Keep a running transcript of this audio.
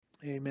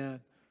Amen.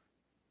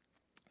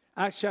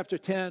 Acts chapter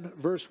 10,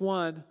 verse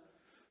 1.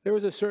 There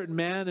was a certain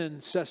man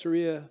in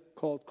Caesarea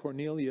called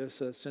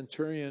Cornelius, a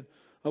centurion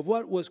of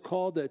what was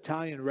called the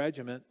Italian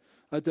regiment,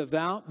 a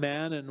devout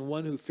man and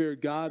one who feared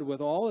God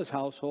with all his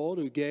household,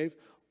 who gave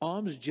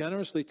alms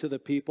generously to the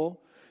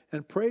people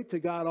and prayed to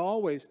God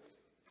always.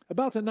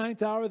 About the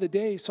 9th hour of the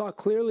day, he saw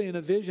clearly in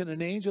a vision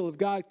an angel of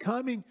God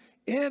coming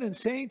in and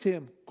saying to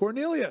him,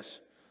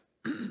 Cornelius.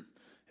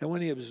 And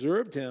when he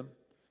observed him,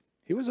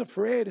 he was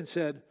afraid and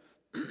said,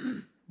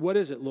 What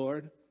is it,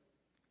 Lord?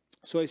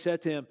 So he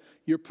said to him,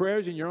 Your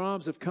prayers and your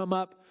alms have come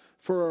up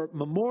for a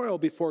memorial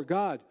before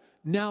God.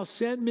 Now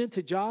send men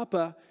to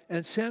Joppa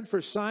and send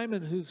for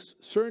Simon, whose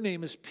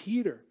surname is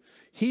Peter.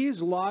 He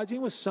is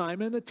lodging with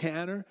Simon, a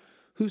tanner,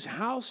 whose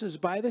house is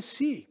by the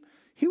sea.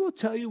 He will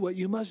tell you what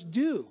you must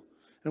do.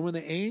 And when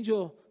the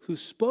angel who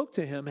spoke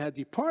to him had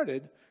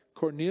departed,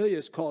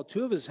 Cornelius called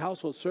 2 of his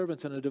household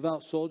servants and a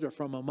devout soldier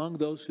from among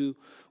those who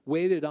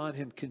waited on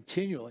him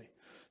continually.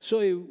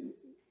 So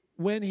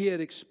when he had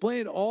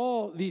explained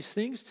all these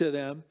things to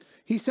them,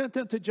 he sent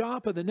them to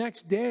Joppa. The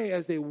next day,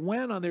 as they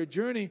went on their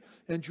journey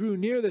and drew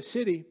near the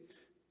city,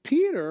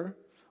 Peter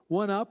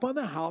went up on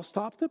the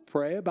housetop to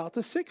pray about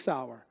the 6th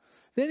hour.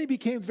 Then he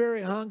became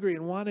very hungry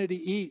and wanted to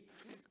eat.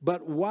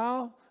 But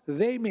while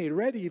they made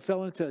ready, he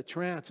fell into a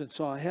trance and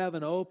saw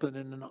heaven open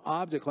and an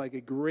object like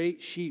a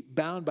great sheet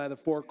bound by the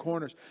 4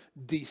 corners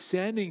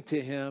descending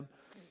to him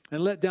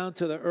and let down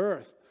to the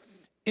earth.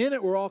 In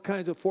it were all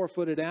kinds of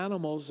 4-footed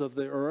animals of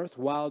the earth,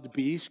 wild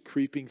beasts,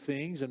 creeping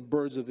things, and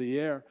birds of the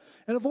air.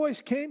 And a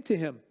voice came to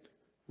him,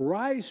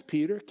 Rise,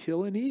 Peter,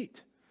 kill and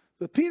eat.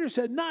 But Peter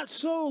said, Not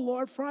so,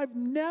 Lord, for I've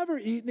never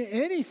eaten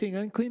anything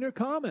unclean or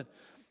common.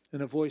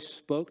 And a voice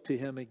spoke to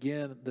him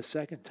again the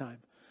second time,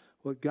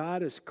 What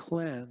God has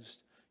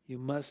cleansed, you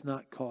must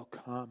not call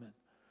common.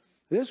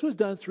 This was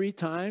done 3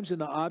 times, and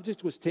the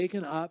object was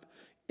taken up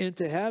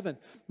into heaven.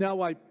 Now,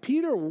 while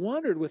Peter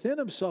wondered within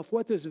himself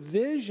what this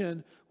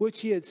vision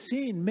which he had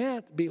seen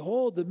meant,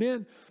 behold, the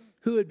men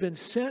who had been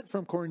sent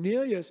from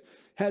Cornelius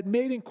had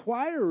made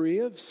inquiry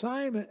of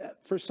Simon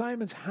for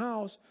Simon's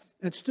house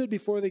and stood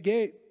before the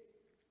gate.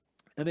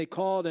 And they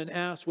called and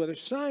asked whether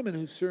Simon,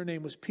 whose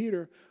surname was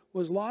Peter,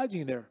 was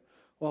lodging there.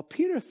 While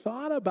Peter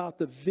thought about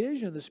the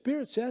vision, the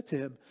Spirit said to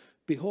him,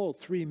 Behold,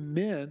 3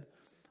 men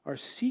are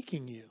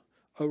seeking you.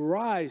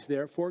 Arise,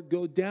 therefore,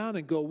 go down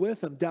and go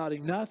with them,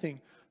 doubting nothing,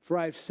 for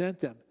I have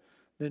sent them.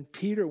 Then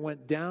Peter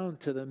went down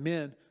to the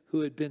men who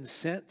had been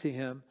sent to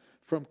him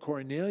from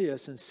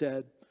Cornelius and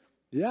said,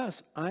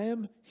 Yes, I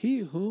am he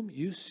whom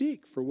you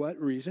seek. For what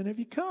reason have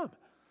you come?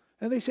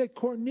 And they said,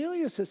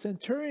 Cornelius, a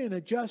centurion, a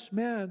just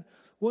man,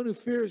 one who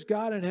fears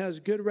God and has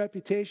good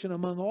reputation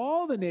among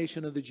all the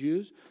nation of the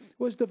Jews,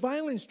 was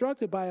divinely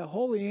instructed by a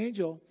holy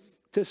angel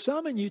to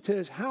summon you to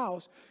his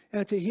house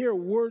and to hear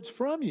words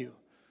from you.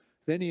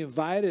 Then he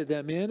invited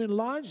them in and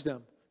lodged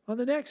them. On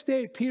the next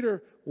day,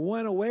 Peter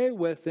went away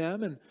with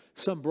them, and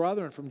some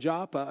brethren from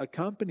Joppa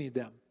accompanied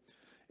them.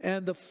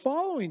 And the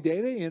following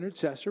day, they entered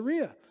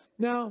Caesarea.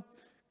 Now,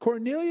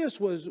 Cornelius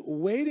was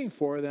waiting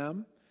for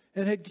them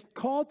and had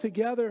called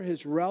together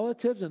his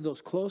relatives and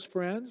those close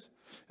friends.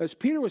 As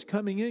Peter was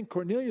coming in,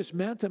 Cornelius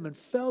met him and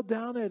fell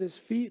down at his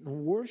feet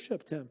and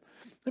worshipped him.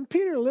 And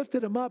Peter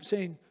lifted him up,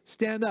 saying,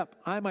 Stand up,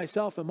 I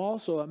myself am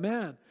also a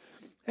man.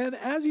 And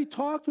as he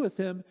talked with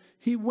him,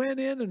 he went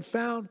in and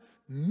found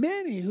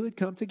many who had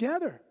come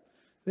together.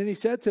 Then he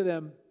said to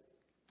them,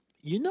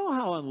 You know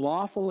how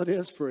unlawful it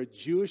is for a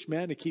Jewish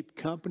man to keep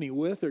company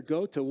with or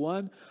go to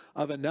one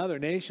of another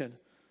nation.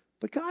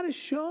 But God has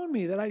shown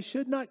me that I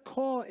should not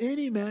call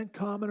any man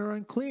common or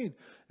unclean.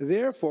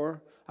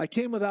 Therefore, I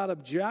came without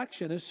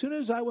objection as soon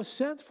as I was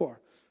sent for.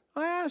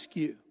 I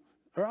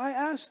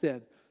asked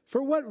then,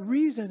 For what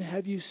reason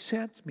have you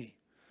sent me?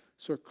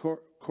 So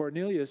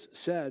Cornelius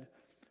said,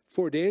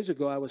 4 days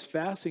ago I was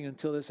fasting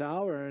until this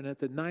hour, and at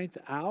the 9th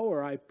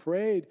hour I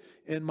prayed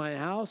in my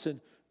house,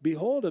 and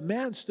behold, a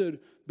man stood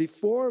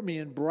before me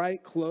in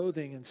bright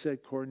clothing and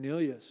said,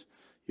 Cornelius,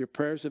 your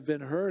prayers have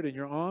been heard, and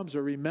your alms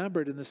are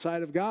remembered in the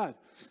sight of God.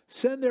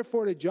 Send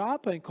therefore to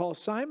Joppa and call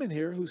Simon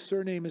here, whose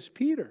surname is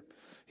Peter.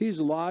 He's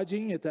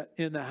lodging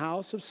in the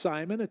house of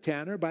Simon, a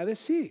tanner by the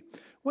sea.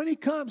 When he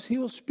comes, he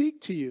will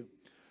speak to you.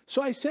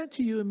 So I sent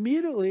to you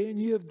immediately,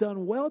 and you have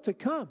done well to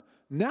come.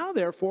 Now,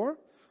 therefore,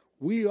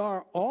 we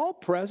are all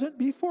present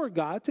before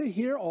God to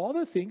hear all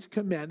the things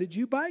commanded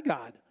you by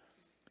God.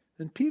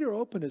 And Peter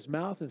opened his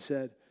mouth and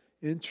said,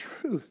 In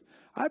truth,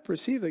 I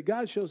perceive that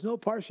God shows no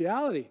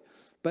partiality,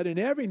 but in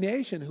every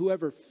nation,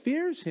 whoever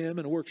fears him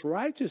and works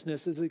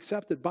righteousness is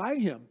accepted by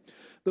him.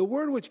 The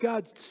word which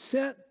God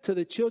sent to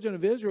the children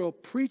of Israel,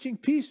 preaching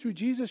peace through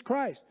Jesus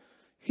Christ.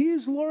 He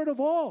is Lord of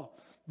all.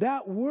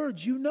 That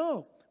word you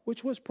know,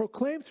 which was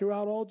proclaimed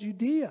throughout all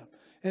Judea,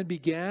 and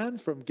began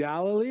from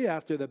Galilee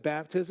after the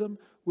baptism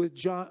which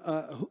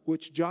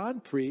John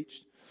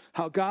preached,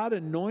 how God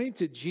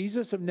anointed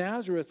Jesus of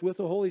Nazareth with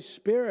the Holy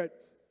Spirit,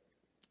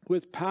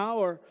 with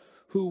power,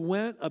 who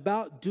went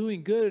about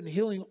doing good and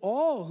healing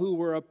all who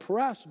were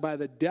oppressed by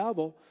the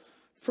devil,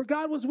 for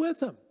God was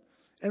with him.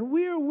 And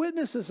we are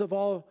witnesses of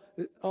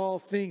all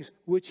things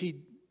which he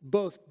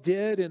both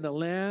did in the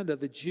land of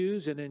the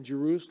Jews and in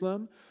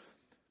Jerusalem,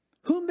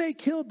 whom they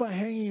killed by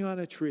hanging on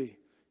a tree.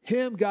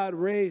 Him God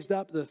raised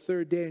up the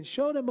third day and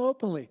showed him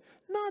openly,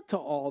 not to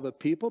all the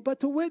people, but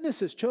to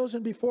witnesses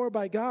chosen before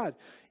by God,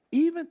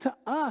 even to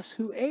us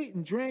who ate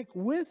and drank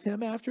with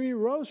him after he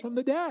rose from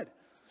the dead.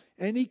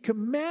 And he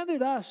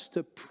commanded us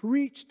to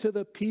preach to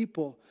the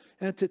people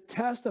and to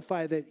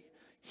testify that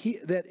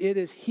it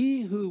is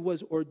he who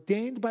was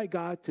ordained by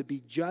God to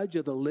be judge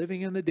of the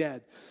living and the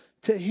dead.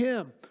 To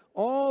him,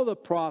 all the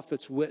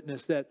prophets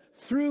witness that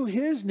through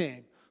his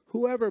name,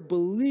 whoever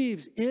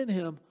believes in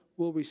him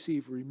will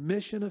receive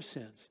remission of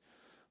sins.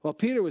 While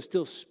Peter was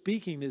still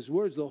speaking these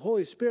words, the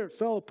Holy Spirit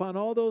fell upon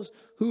all those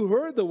who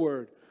heard the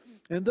word.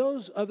 And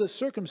those of the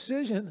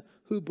circumcision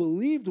who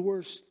believed were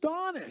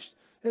astonished,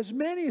 as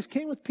many as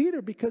came with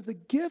Peter, because the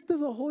gift of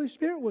the Holy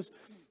Spirit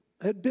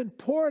had been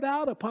poured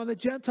out upon the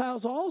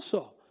Gentiles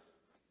also.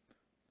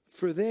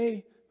 For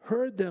they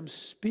heard them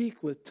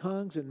speak with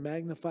tongues and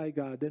magnify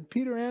God. Then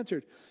Peter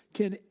answered,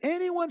 can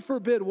anyone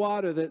forbid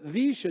water that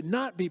these should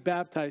not be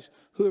baptized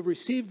who have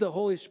received the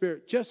Holy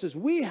Spirit just as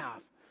we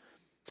have?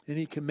 And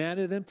he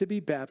commanded them to be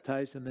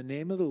baptized in the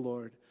name of the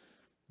Lord.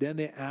 Then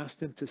they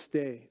asked him to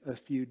stay a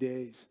few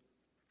days.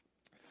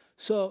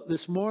 So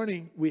this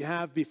morning we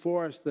have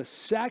before us the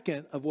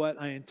second of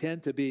what I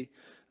intend to be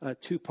a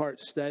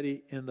two-part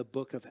study in the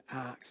book of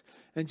Acts.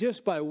 And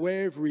just by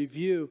way of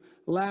review,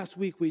 last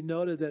week we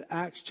noted that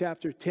Acts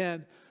chapter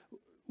 10,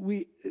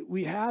 we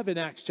have in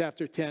Acts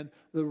chapter 10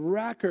 the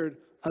record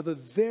of a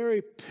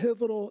very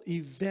pivotal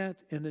event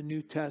in the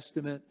New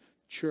Testament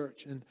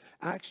church. And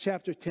Acts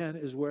chapter 10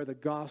 is where the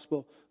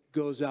gospel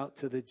goes out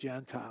to the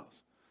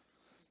Gentiles.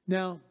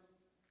 Now,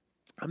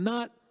 I'm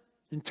not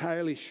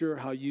entirely sure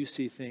how you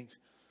see things,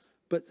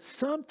 but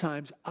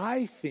sometimes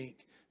I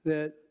think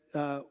that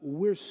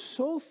we're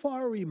so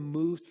far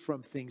removed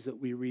from things that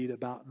we read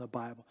about in the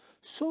Bible,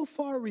 so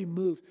far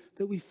removed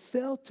that we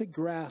fail to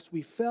grasp,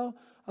 we fail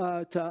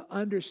to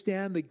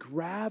understand the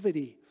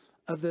gravity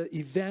of the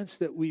events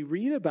that we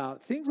read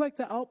about. Things like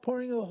the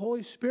outpouring of the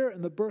Holy Spirit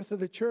and the birth of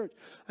the church.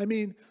 I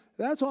mean,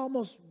 that's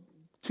almost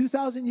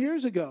 2,000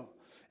 years ago.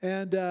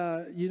 And,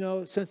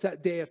 since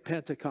that day of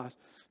Pentecost.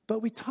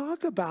 But we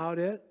talk about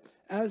it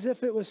as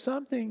if it was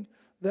something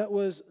that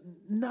was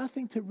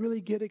nothing to really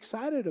get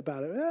excited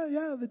about it.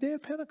 Yeah, the day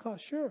of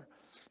Pentecost, sure.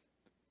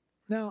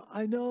 Now,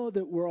 I know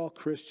that we're all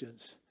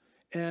Christians.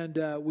 And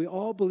we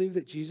all believe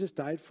that Jesus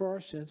died for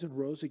our sins and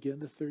rose again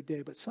the third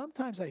day. But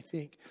sometimes I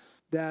think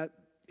that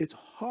it's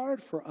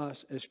hard for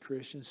us as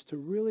Christians to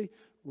really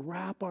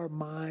wrap our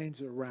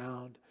minds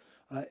around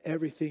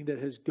everything that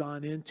has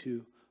gone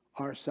into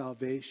our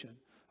salvation.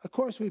 Of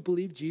course, we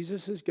believe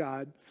Jesus is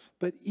God,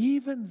 but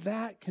even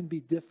that can be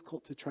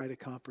difficult to try to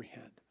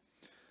comprehend.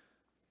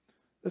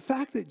 The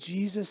fact that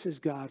Jesus is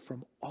God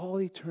from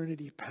all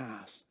eternity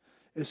past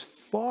is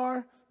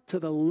far to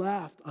the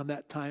left on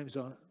that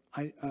timeline.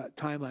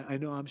 I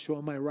know I'm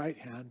showing my right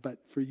hand, but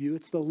for you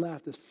it's the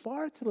left. As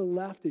far to the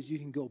left as you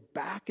can go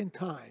back in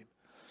time,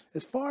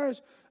 as far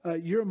as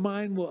your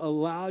mind will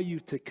allow you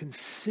to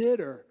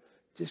consider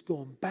just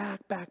going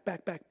back.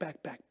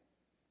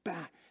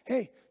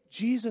 Hey,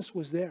 Jesus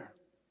was there,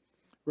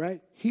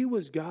 right? He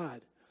was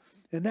God.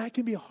 And that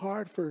can be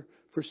hard for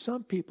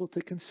some people to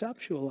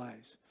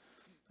conceptualize,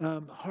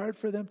 hard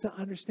for them to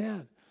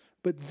understand.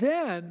 But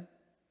then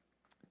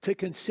to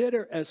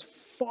consider as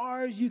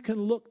far as you can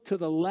look to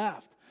the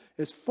left,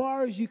 as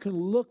far as you can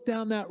look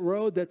down that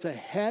road that's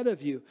ahead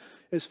of you,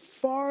 as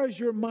far as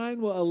your mind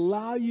will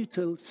allow you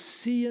to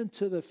see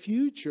into the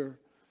future,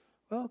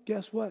 well,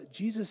 guess what?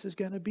 Jesus is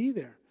going to be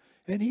there.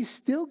 And he's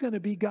still going to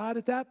be God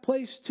at that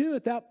place too,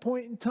 at that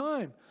point in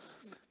time.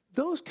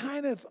 Those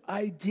kind of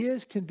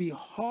ideas can be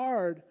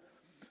hard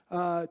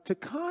to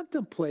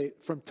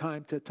contemplate from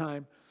time to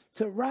time,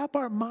 to wrap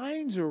our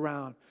minds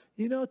around,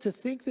 to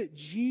think that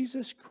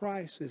Jesus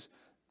Christ is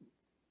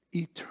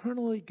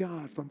eternally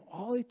God from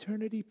all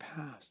eternity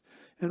past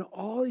and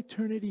all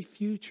eternity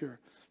future.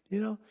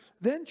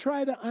 Then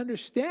try to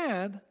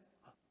understand,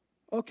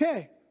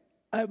 okay,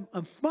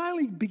 I'm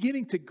finally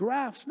beginning to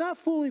grasp, not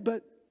fully,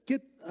 but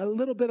get a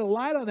little bit of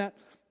light on that,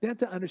 then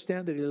to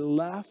understand that he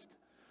left,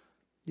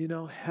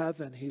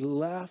 heaven. He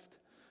left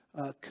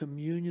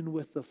communion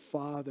with the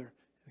Father,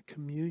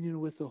 communion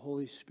with the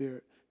Holy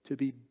Spirit, to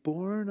be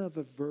born of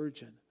a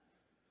virgin,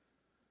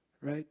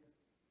 right?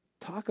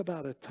 Talk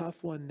about a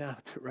tough one now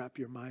to wrap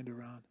your mind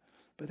around.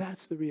 But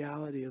that's the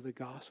reality of the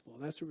gospel.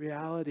 That's the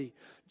reality.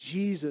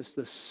 Jesus,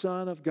 the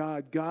Son of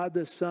God, God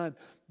the Son,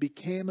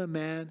 became a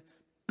man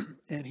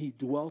and he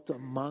dwelt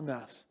among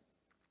us.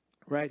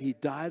 Right? He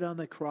died on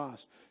the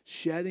cross,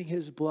 shedding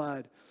his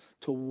blood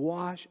to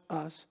wash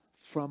us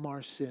from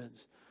our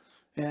sins.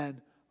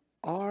 And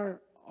our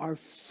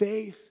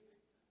faith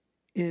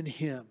in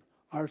him,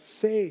 our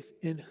faith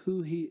in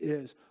who he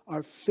is,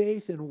 our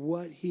faith in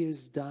what he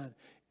has done,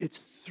 it's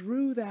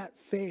through that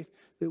faith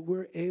that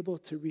we're able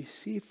to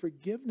receive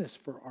forgiveness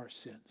for our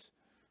sins.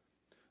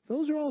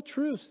 Those are all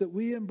truths that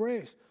we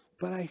embrace.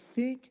 But I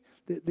think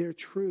that they're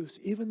truths,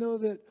 even though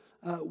that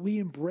we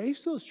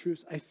embrace those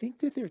truths, I think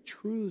that they're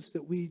truths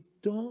that we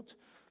don't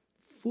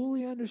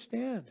fully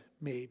understand,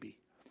 maybe.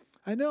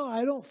 I know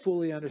I don't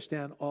fully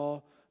understand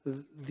all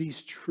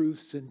these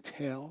truths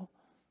entail,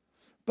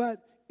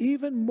 but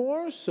even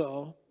more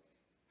so,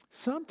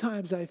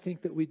 sometimes I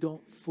think that we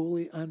don't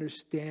fully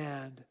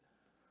understand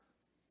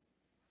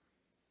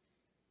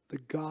the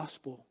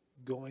gospel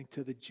going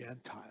to the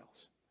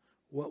Gentiles.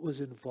 What was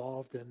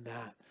involved in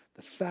that?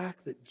 The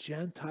fact that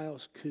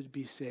Gentiles could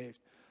be saved.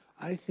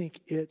 I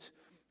think it's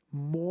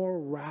more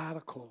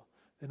radical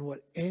than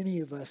what any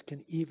of us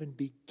can even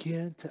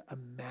begin to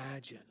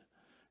imagine,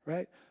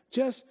 right?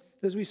 Just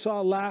as we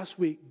saw last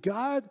week,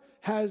 God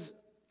has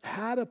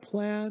had a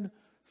plan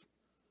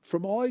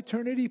from all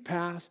eternity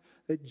past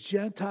that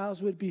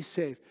Gentiles would be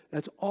saved.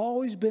 That's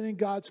always been in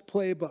God's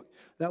playbook.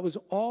 That was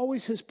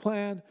always his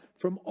plan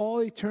from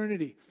all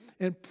eternity.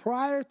 And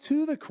prior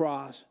to the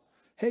cross,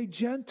 hey,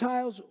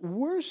 Gentiles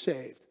were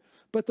saved.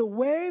 But the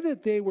way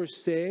that they were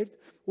saved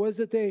was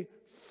that they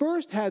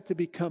first had to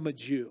become a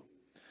Jew,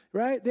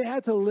 right? They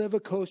had to live a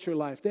kosher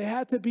life. They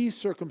had to be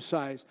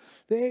circumcised.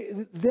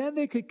 Then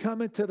they could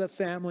come into the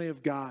family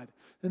of God.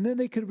 And then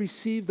they could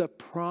receive the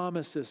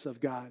promises of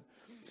God.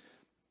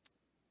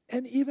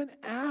 And even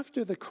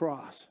after the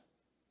cross,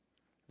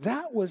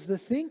 that was the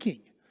thinking,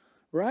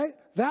 right?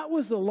 That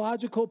was the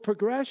logical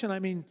progression. I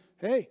mean,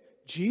 hey,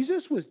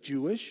 Jesus was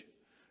Jewish,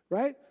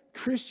 right?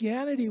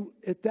 Christianity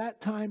at that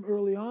time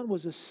early on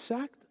was a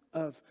sect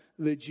of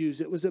the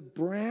Jews. It was a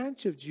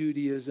branch of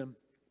Judaism.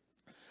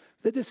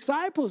 The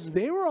disciples,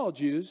 they were all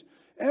Jews.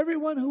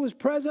 Everyone who was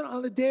present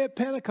on the day of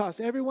Pentecost,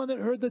 everyone that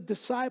heard the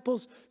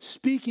disciples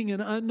speaking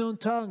in unknown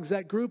tongues,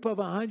 that group of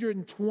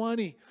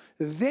 120,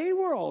 they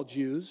were all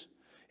Jews.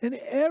 And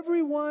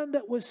everyone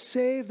that was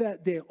saved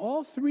that day,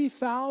 all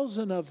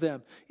 3,000 of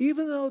them,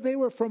 even though they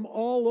were from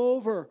all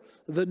over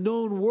the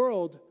known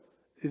world,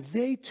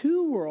 they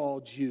too were all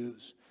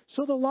Jews.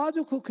 So the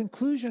logical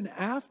conclusion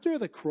after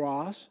the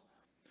cross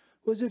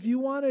was if you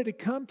wanted to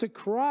come to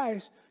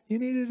Christ, you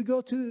needed to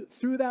go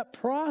through that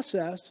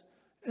process,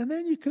 and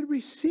then you could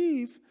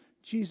receive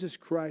Jesus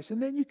Christ,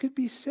 and then you could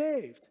be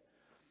saved.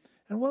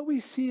 And what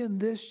we see in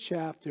this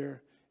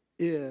chapter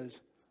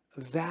is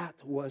that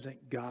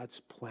wasn't God's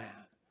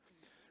plan.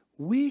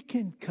 We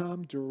can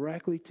come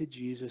directly to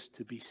Jesus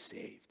to be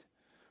saved,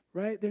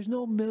 right? There's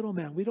no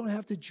middleman. We don't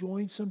have to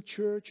join some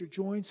church or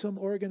join some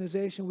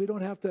organization. We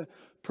don't have to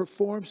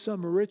perform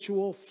some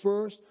ritual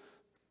first.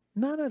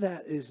 None of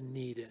that is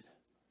needed.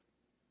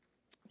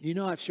 You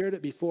know, I've shared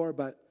it before,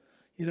 but,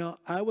 you know,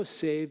 I was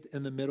saved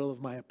in the middle of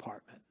my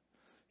apartment.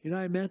 You know,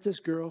 I met this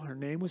girl. Her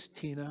name was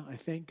Tina. I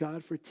thank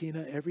God for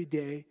Tina every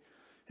day.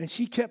 And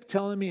she kept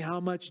telling me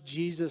how much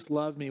Jesus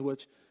loved me,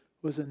 which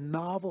was a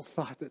novel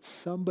thought that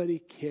somebody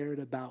cared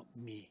about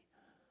me.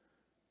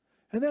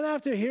 And then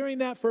after hearing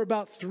that for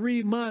about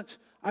 3 months,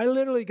 I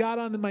literally got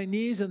on my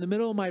knees in the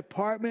middle of my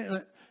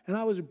apartment, and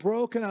I was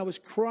broken. I was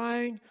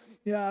crying.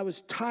 Yeah, I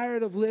was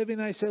tired of living.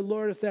 I said,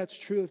 Lord, if that's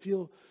true,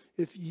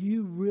 if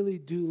you really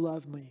do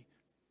love me,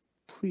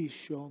 please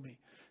show me.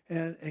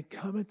 And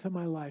come into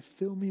my life.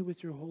 Fill me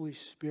with your Holy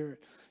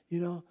Spirit.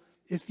 You know,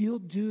 if you'll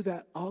do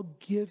that, I'll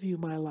give you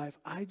my life.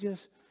 I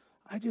just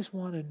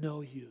want to know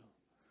you.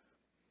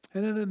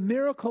 And in the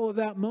miracle of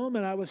that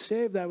moment, I was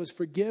saved. I was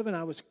forgiven.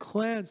 I was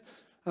cleansed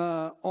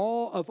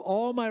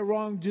all my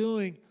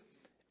wrongdoing.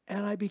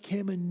 And I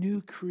became a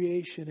new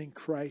creation in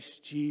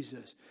Christ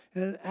Jesus.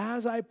 And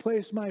as I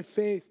placed my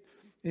faith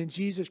in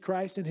Jesus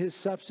Christ and his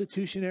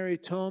substitutionary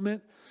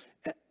atonement,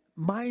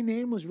 my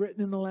name was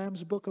written in the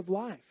Lamb's Book of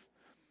Life.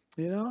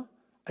 You know,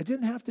 I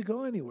didn't have to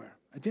go anywhere.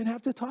 I didn't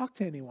have to talk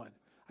to anyone.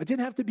 I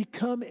didn't have to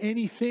become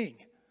anything.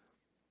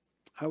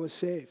 I was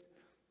saved.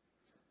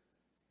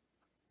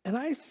 And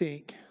I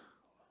think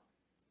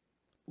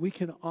we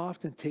can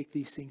often take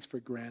these things for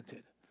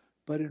granted.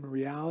 But in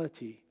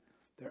reality,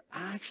 they're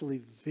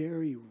actually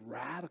very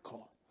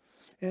radical.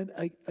 And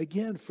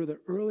again, for the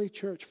early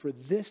church, for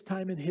this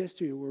time in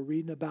history we're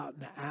reading about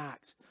in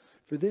Acts,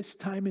 for this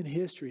time in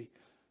history,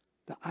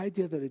 the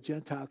idea that a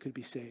Gentile could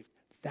be saved,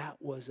 that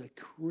was a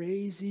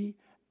crazy,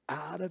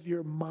 out of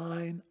your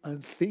mind,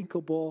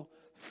 unthinkable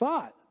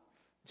thought.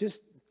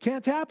 Just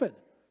can't happen.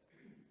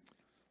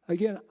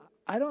 Again,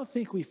 I don't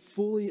think we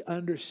fully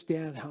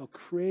understand how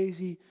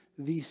crazy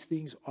these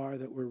things are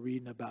that we're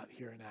reading about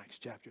here in Acts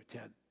chapter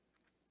 10.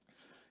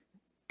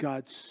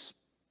 God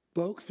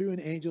spoke through an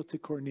angel to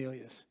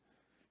Cornelius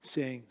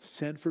saying,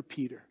 send for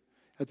Peter.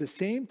 At the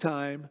same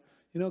time,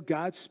 you know,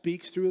 God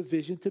speaks through a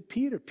vision to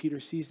Peter. Peter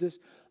sees this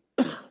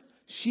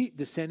sheet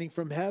descending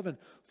from heaven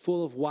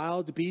full of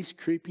wild beasts,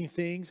 creeping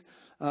things,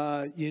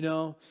 birds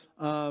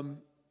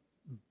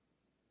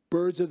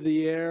of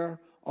the air,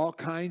 all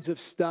kinds of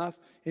stuff.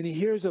 And he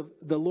hears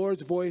the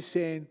Lord's voice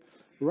saying,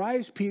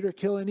 rise, Peter,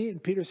 kill and eat.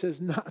 And Peter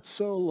says, not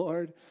so,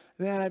 Lord.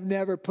 Man, I've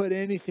never put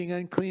anything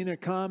unclean or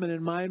common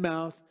in my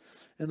mouth.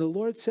 And the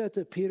Lord said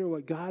to Peter,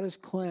 what God has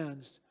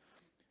cleansed,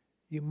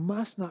 You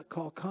must not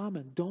call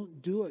common.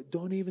 Don't do it.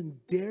 Don't even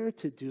dare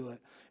to do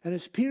it. And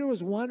as Peter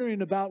was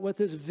wondering about what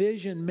this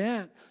vision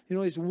meant,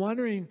 he's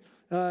wondering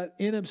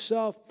in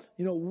himself,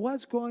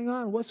 what's going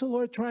on? What's the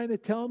Lord trying to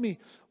tell me?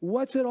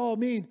 What's it all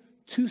mean?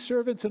 2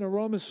 servants and a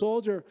Roman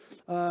soldier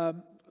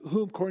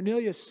whom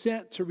Cornelius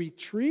sent to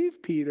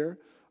retrieve Peter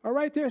are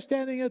right there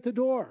standing at the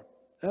door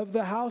of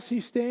the house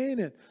he's staying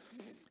in.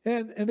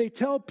 And they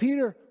tell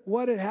Peter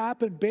what had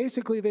happened.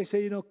 Basically, they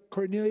say,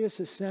 Cornelius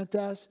has sent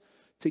us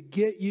to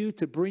get you,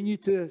 to bring you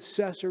to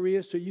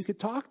Caesarea so you could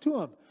talk to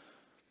him.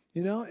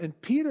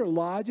 And Peter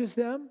lodges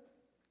them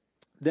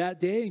that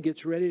day and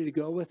gets ready to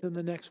go with them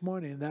the next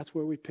morning. And that's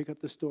where we pick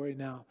up the story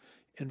now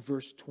in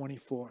verse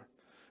 24.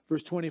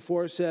 Verse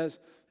 24 says,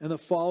 and the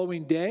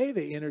following day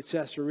they entered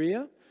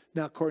Caesarea.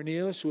 Now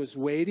Cornelius was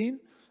waiting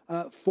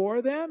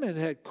for them and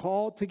had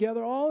called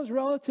together all his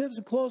relatives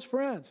and close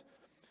friends.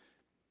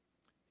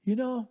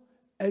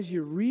 As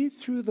you read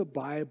through the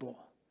Bible,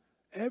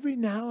 every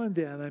now and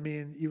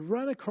then, you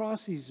run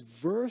across these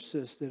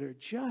verses that are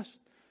just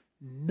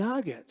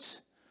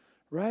nuggets,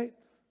 right?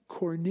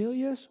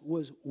 Cornelius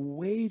was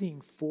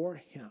waiting for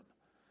him.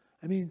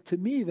 To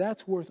me,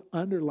 that's worth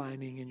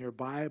underlining in your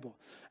Bible.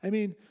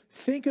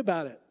 Think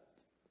about it.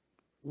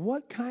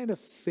 What kind of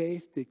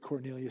faith did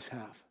Cornelius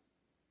have?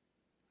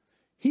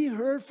 He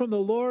heard from the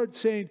Lord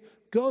saying,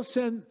 go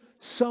send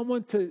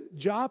someone to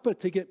Joppa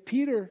to get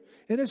Peter.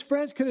 And his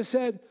friends could have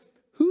said,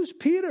 who's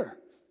Peter?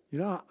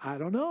 I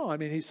don't know.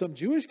 He's some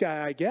Jewish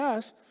guy, I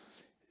guess.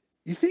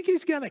 You think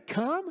he's going to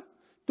come?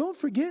 Don't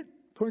forget,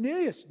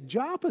 Cornelius,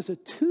 Joppa's a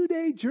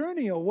 2-day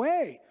journey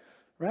away,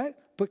 right?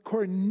 But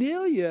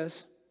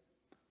Cornelius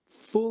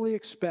fully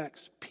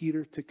expects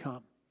Peter to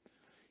come.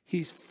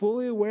 He's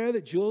fully aware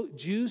that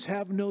Jews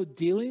have no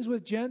dealings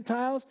with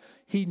Gentiles.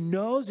 He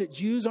knows that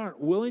Jews aren't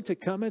willing to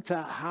come into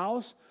a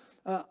house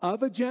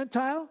of a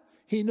Gentile.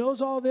 He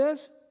knows all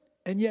this,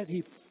 and yet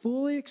he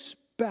fully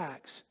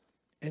expects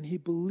and he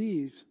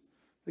believes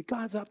that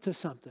God's up to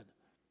something.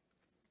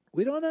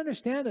 We don't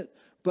understand it,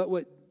 but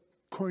what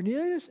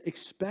Cornelius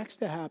expects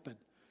to happen,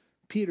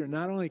 Peter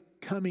not only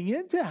coming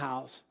into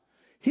house,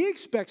 he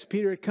expects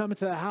Peter to come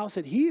into the house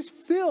that he's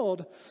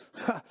filled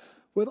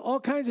with all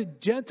kinds of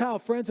Gentile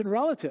friends and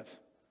relatives.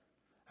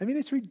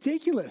 It's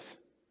ridiculous.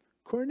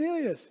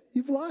 Cornelius,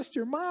 you've lost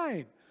your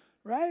mind,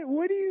 right?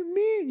 What do you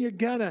mean you're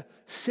going to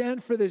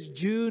send for this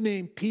Jew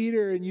named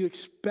Peter and you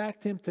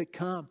expect him to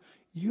come?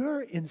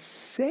 You're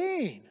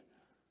insane.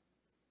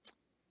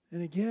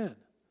 And again,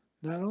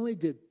 not only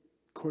did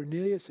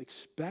Cornelius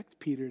expect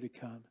Peter to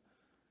come,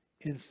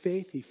 in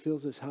faith he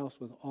fills his house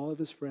with all of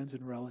his friends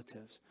and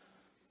relatives.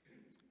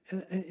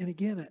 And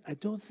again, I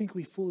don't think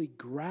we fully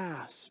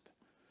grasp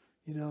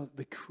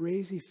the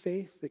crazy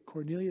faith that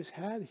Cornelius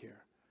had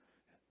here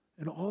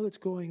and all that's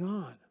going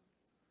on.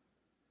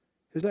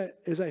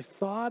 As I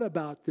thought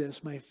about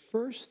this, my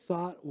first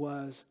thought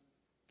was,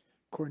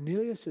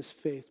 Cornelius'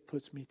 faith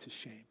puts me to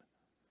shame.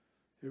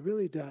 It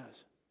really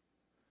does.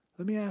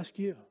 Let me ask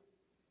you,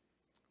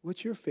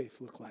 what's your faith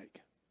look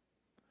like?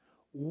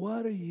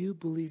 What are you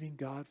believing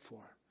God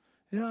for?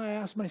 I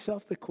ask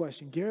myself the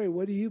question, Gary,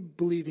 what are you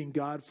believing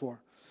God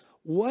for?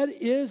 What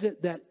is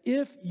it that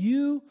if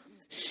you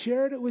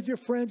shared it with your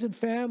friends and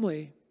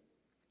family,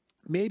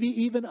 maybe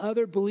even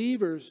other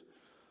believers,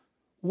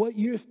 what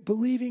you're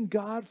believing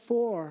God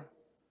for,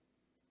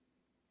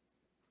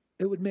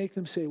 it would make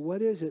them say,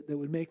 what is it that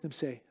would make them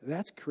say,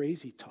 that's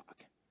crazy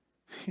talk?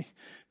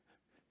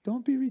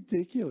 Don't be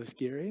ridiculous,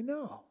 Gary.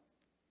 No.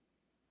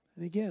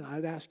 And again,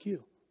 I'd ask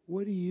you,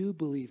 what are you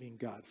believing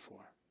God for?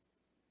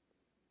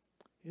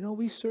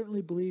 We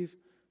certainly believe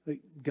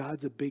that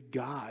God's a big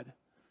God.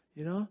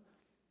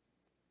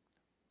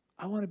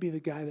 I want to be the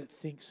guy that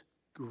thinks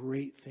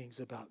great things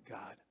about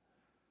God.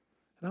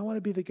 And I want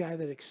to be the guy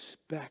that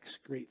expects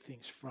great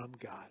things from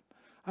God.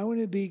 I want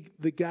to be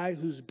the guy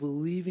who's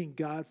believing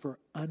God for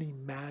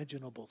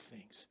unimaginable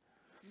things.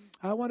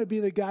 I want to be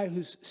the guy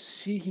who's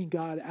seeking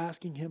God,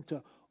 asking him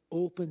to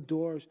open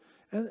doors.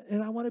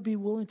 And I want to be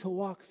willing to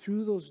walk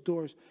through those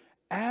doors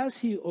as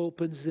he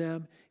opens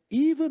them,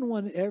 even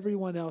when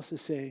everyone else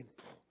is saying,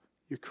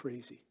 you're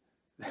crazy.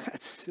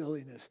 That's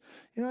silliness.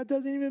 It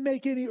doesn't even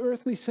make any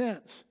earthly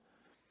sense.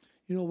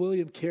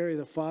 William Carey,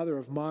 the father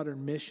of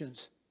modern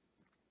missions,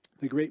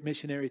 the great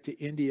missionary to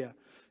India,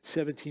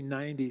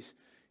 1790s,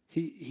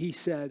 he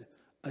said,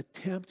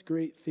 attempt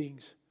great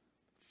things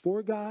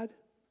for God,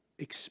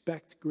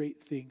 expect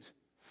great things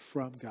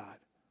from God.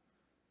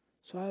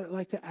 So I'd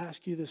like to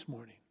ask you this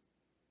morning,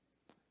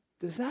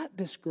 does that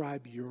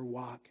describe your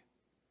walk?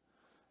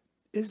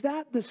 Is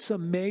that the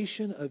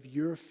summation of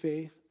your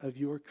faith, of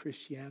your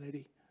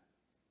Christianity?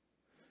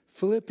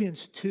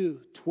 Philippians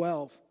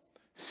 2:12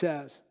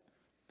 says,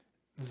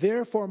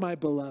 therefore, my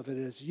beloved,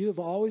 as you have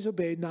always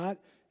obeyed, not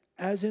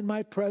as in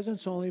my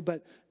presence only,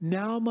 but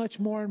now much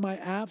more in my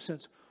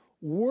absence,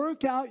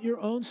 work out your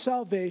own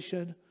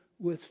salvation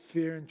with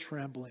fear and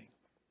trembling.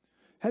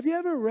 Have you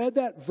ever read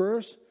that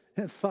verse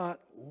and thought,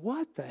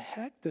 what the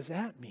heck does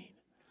that mean?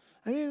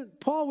 I mean,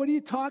 Paul, what are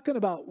you talking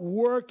about?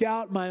 Work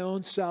out my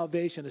own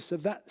salvation. Is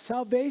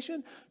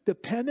salvation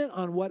dependent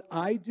on what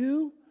I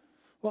do?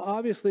 Well,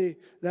 obviously,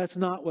 that's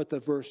not what the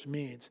verse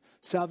means.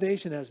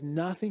 Salvation has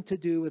nothing to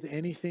do with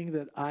anything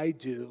that I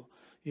do.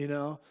 You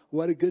know,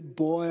 what a good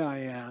boy I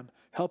am.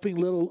 Helping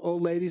little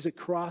old ladies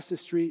across the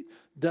street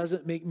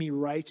doesn't make me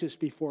righteous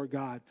before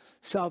God.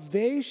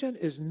 Salvation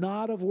is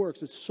not of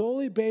works. It's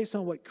solely based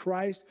on what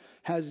Christ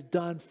has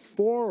done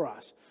for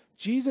us.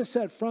 Jesus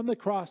said from the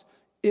cross,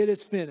 it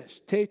is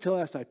finished.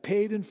 Tetelestai,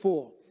 paid in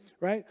full,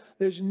 right?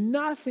 There's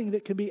nothing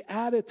that can be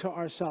added to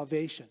our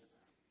salvation.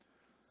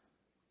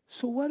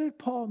 So what did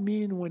Paul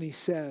mean when he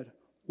said,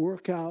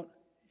 work out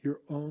your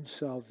own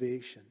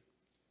salvation?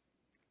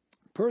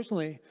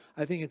 Personally,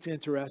 I think it's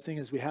interesting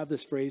as we have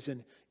this phrase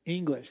in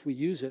English, we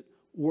use it,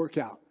 work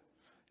out.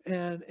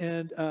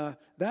 And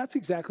that's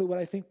exactly what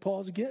I think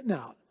Paul's getting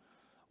at.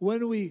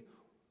 When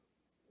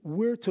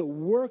we're to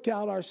work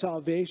out our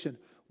salvation,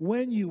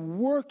 when you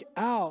work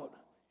out,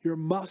 your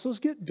muscles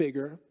get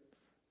bigger,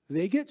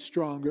 they get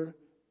stronger,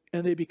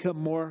 and they become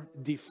more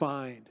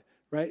defined,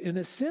 right? In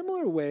a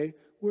similar way,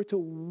 we're to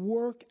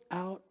work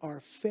out our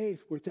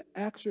faith. We're to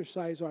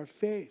exercise our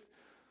faith.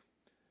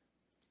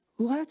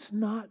 Let's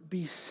not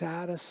be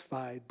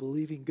satisfied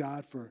believing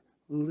God for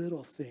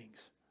little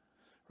things,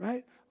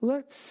 right?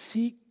 Let's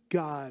seek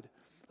God.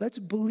 Let's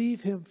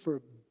believe him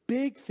for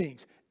big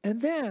things.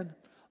 And then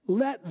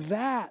let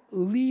that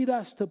lead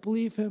us to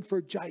believe him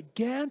for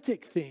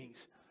gigantic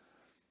things,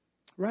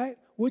 right?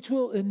 Which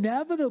will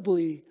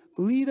inevitably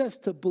lead us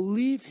to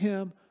believe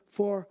him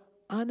for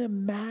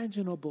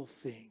unimaginable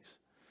things.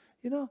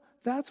 You know,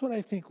 that's what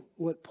I think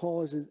what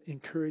Paul is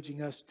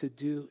encouraging us to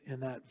do in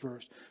that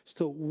verse, is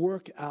to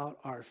work out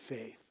our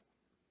faith.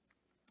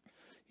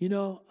 You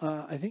know,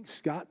 I think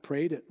Scott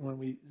prayed it when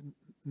we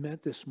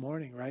met this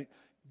morning, right?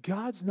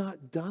 God's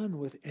not done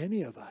with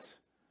any of us,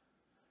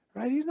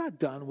 right? He's not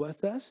done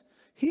with us.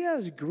 He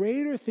has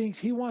greater things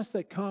he wants to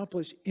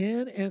accomplish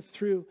in and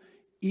through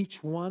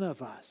each one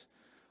of us.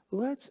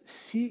 Let's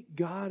seek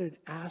God and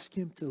ask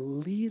him to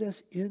lead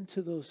us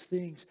into those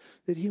things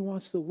that he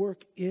wants to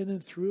work in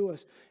and through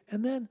us.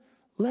 And then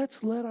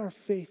let's let our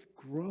faith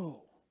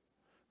grow,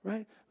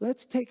 right?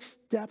 Let's take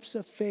steps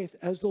of faith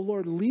as the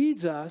Lord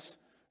leads us,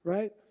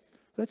 right?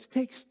 Let's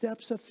take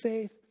steps of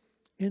faith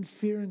in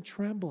fear and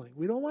trembling.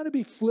 We don't want to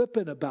be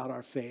flippant about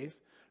our faith,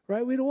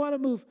 right? We want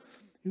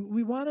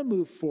to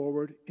move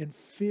forward in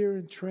fear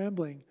and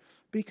trembling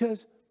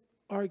because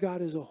our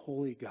God is a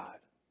holy God,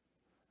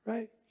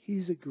 right?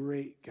 He's a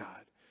great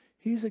God.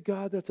 He's a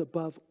God that's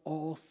above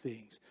all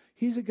things.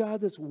 He's a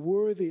God that's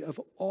worthy of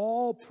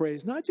all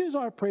praise, not just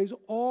our praise,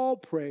 all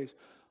praise.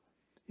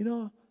 You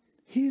know,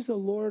 he's the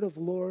Lord of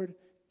lords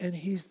and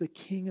he's the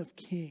King of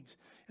kings.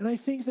 And I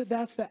think that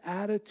that's the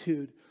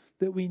attitude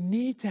that we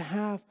need to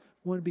have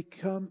when we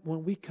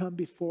come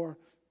before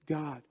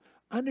God.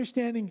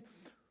 Understanding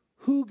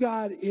who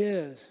God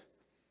is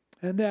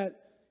and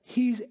that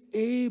he's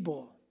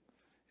able,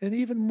 and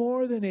even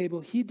more than able,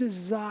 he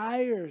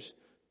desires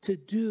to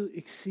do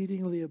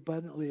exceedingly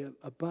abundantly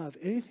above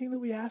anything that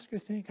we ask or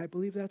think. I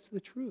believe that's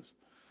the truth.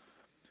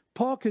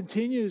 Paul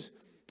continues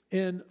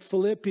in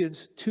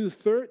Philippians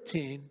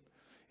 2:13,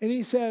 and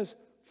he says,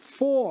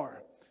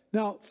 for.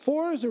 Now,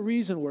 for is a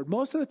reason word.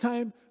 Most of the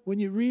time when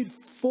you read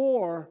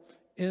for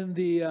in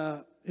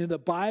the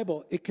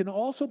Bible, it can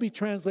also be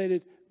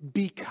translated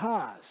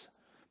because.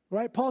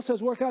 Right? Paul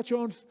says, work out your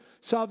own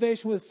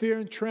salvation with fear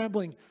and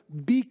trembling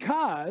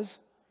because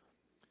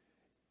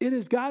it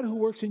is God who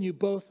works in you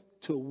both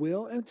to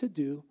will and to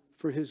do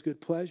for his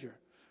good pleasure,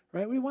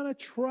 right? We want to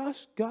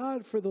trust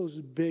God for those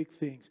big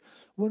things.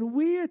 When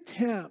we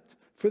attempt,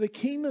 for the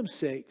kingdom's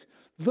sake,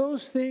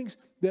 those things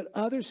that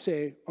others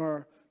say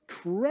are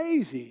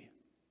crazy,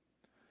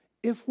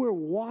 if we're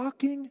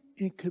walking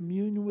in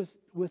communion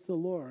with the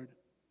Lord,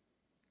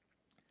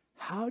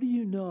 how do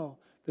you know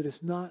that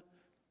it's not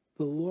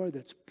the Lord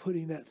that's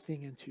putting that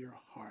thing into your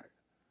heart,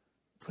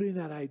 putting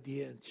that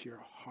idea into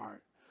your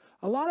heart?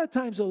 A lot of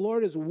times the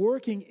Lord is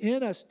working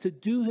in us to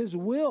do his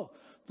will.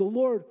 The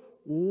Lord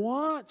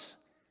wants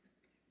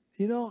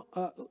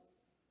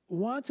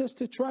us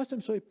to trust him,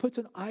 so he puts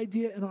an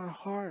idea in our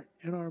heart,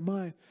 in our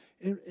mind.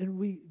 And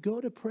we go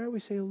to prayer,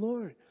 we say,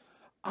 Lord,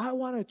 I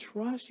want to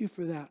trust you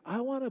for that. I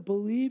want to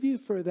believe you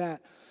for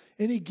that.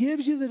 And he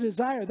gives you the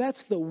desire.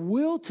 That's the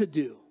will to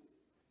do,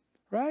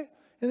 right?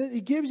 And then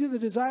he gives you the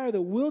desire,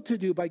 the will to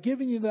do by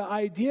giving you the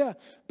idea.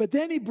 But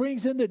then he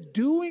brings in the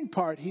doing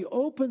part. He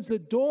opens the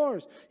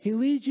doors. He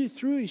leads you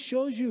through. He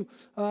shows you,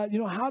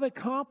 how to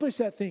accomplish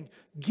that thing,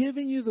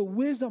 giving you the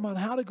wisdom on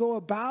how to go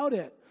about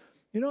it.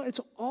 You know,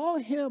 it's all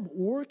him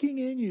working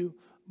in you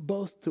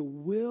both to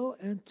will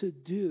and to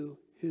do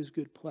his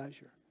good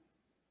pleasure.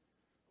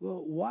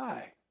 Well,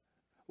 why?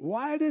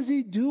 Why does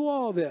he do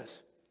all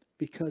this?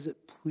 Because it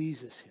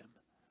pleases him.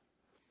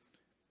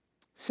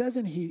 It says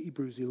in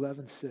Hebrews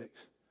 11:6,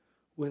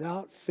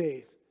 without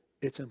faith,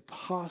 it's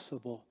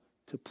impossible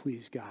to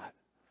please God,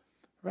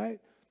 right?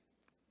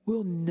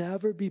 We'll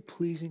never be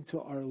pleasing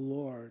to our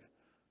Lord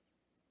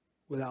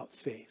without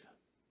faith.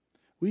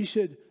 We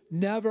should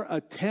never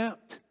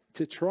attempt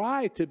to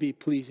try to be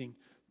pleasing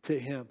to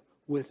him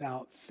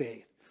without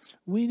faith.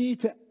 We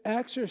need to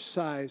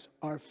exercise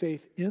our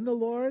faith in the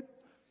Lord,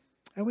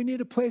 and we need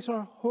to place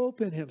our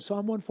hope in him.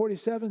 Psalm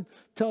 147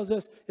 tells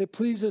us it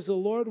pleases the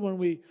Lord when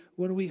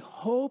we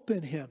hope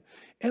in him.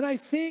 And I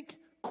think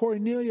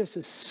Cornelius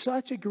is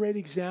such a great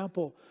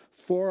example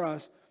for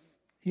us,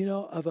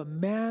 of a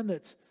man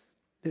that's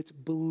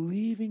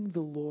believing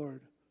the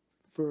Lord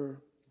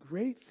for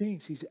great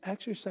things. He's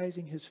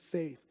exercising his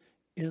faith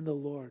in the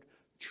Lord,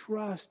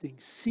 trusting,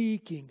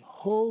 seeking,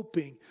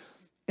 hoping,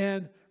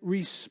 and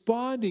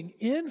responding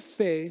in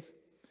faith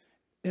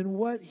in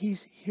what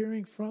he's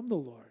hearing from the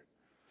Lord.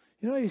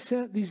 He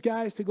sent these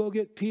guys to go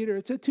get Peter.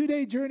 It's a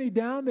 2-day journey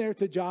down there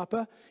to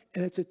Joppa,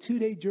 and it's a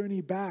 2-day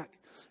journey back.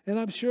 And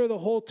I'm sure the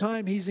whole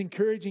time he's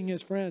encouraging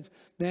his friends,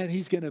 man,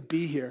 he's going to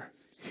be here.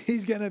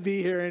 He's going to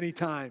be here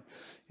anytime.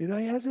 He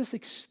has this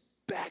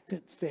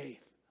expectant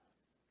faith.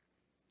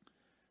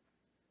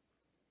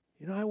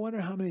 I wonder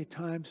how many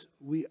times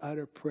we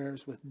utter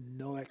prayers with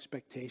no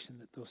expectation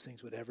that those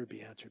things would ever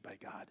be answered by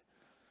God.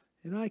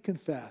 I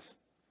confess,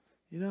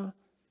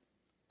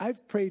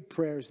 I've prayed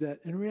prayers that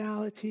in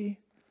reality,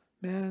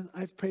 man,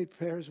 I've prayed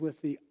prayers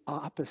with the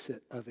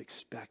opposite of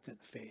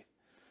expectant faith.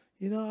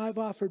 I've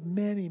offered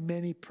many,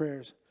 many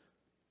prayers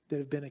that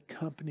have been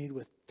accompanied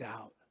with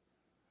doubt.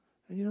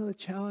 And the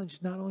challenge,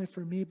 not only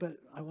for me, but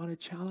I want to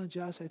challenge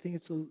us. I think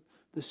it's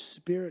the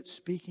Spirit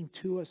speaking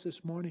to us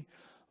this morning.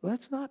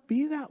 Let's not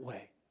be that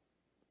way.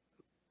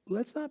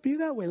 Let's not be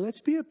that way.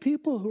 Let's be a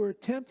people who are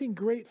attempting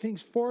great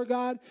things for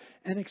God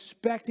and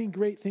expecting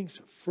great things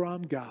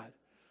from God.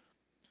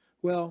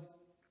 Well,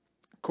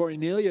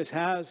 Cornelius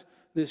has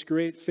this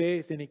great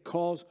faith, and he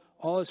calls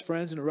all his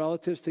friends and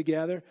relatives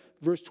together.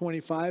 Verse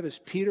 25, as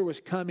Peter was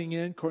coming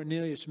in,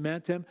 Cornelius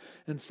met him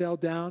and fell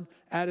down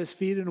at his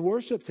feet and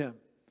worshiped him.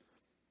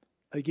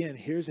 Again,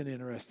 here's an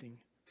interesting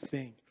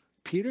thing.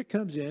 Peter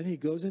comes in, he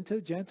goes into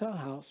the Gentile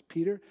house.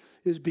 Peter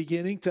is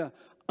beginning to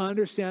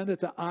understand that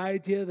the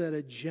idea that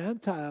a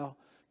Gentile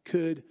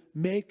could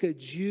make a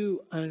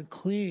Jew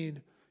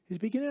unclean, he's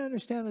beginning to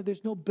understand that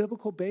there's no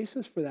biblical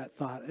basis for that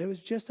thought. It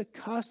was just a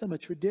custom, a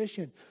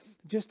tradition,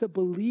 just a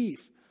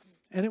belief.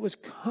 And it was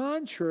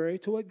contrary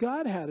to what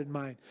God had in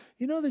mind.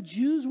 The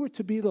Jews were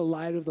to be the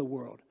light of the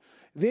world.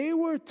 They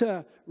were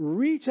to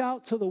reach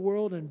out to the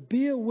world and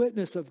be a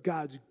witness of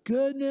God's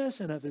goodness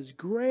and of his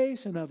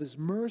grace and of his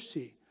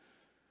mercy.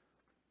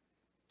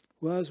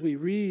 Well, as we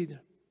read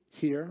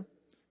here,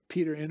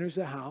 Peter enters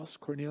the house.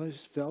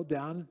 Cornelius fell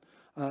down,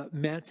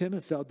 met him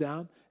and fell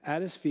down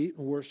at his feet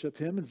and worshiped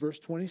him. And verse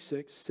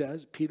 26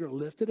 says, Peter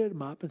lifted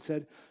him up and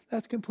said,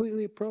 that's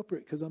completely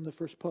appropriate because I'm the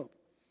first pope.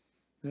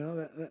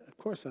 Of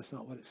course that's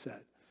not what it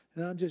said.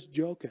 And I'm just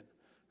joking,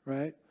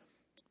 right?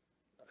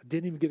 I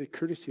didn't even get a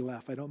courtesy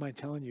laugh. I don't mind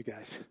telling you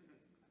guys.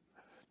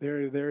 There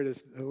it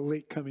is, a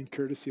late coming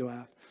courtesy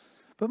laugh.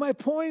 But my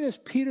point is,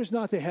 Peter's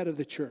not the head of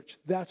the church.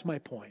 That's my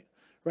point,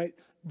 right?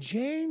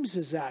 James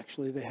is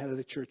actually the head of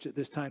the church at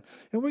this time.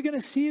 And we're going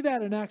to see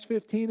that in Acts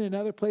 15 and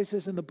other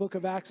places in the book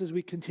of Acts as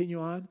we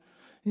continue on.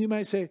 And you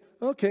might say,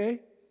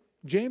 okay,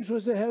 James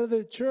was the head of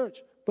the church.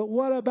 But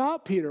what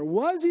about Peter?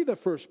 Was he the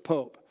first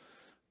pope?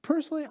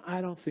 Personally,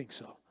 I don't think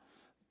so.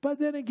 But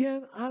then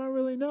again, I don't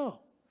really know.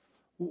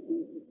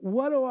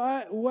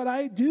 What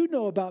I do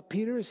know about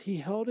Peter is he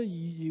held a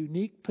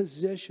unique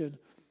position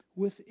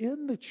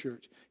within the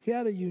church. He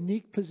had a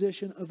unique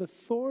position of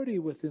authority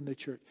within the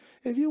church.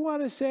 If you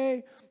want to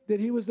say that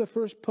he was the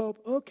first pope,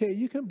 okay,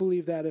 you can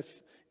believe that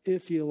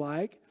if you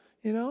like.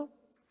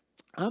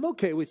 I'm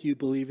okay with you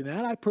believing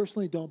that. I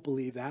personally don't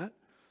believe that.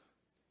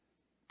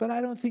 But I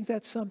don't think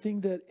that's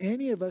something that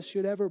any of us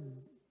should ever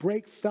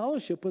break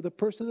fellowship with a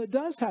person that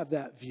does have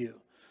that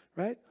view,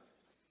 right?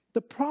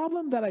 The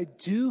problem that I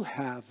do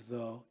have,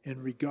 though,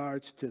 in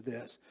regards to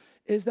this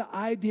is the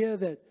idea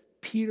that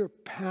Peter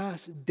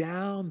passed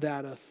down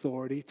that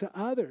authority to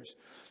others,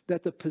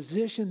 that the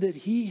position that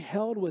he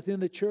held within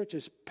the church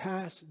is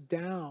passed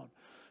down,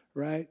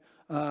 right?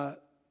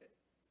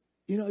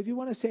 If you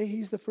want to say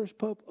he's the first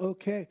pope,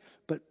 okay,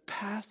 but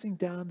passing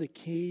down the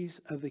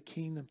keys of the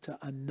kingdom to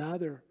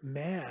another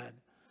man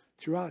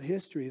throughout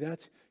history,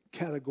 that's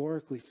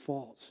categorically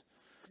false.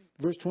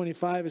 Verse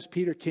 25, as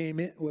Peter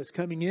was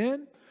coming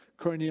in,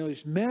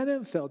 Cornelius met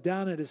him, fell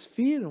down at his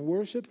feet and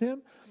worshiped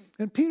him.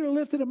 And Peter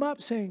lifted him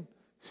up, saying,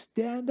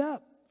 stand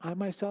up, I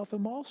myself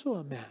am also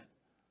a man.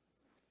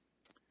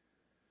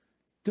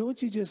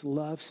 Don't you just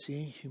love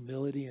seeing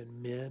humility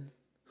in men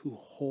who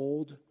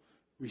hold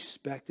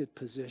respected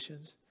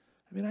positions?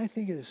 I mean, I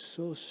think it is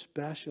so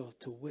special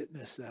to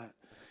witness that.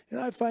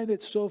 I find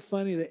it so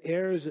funny the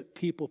airs that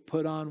people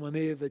put on when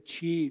they have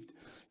achieved,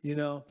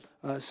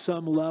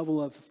 some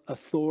level of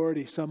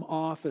authority, some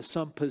office,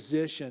 some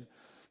position.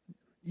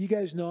 You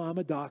guys know I'm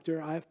a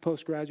doctor. I have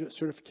postgraduate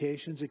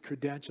certifications and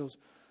credentials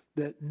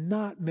that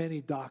not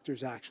many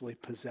doctors actually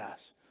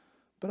possess.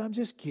 But I'm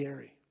just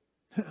Gary.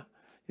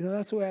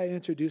 That's the way I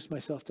introduce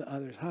myself to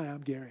others. Hi,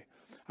 I'm Gary.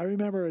 I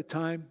remember a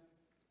time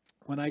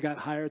when I got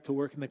hired to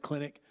work in the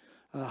clinic.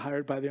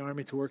 hired by the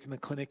Army to work in the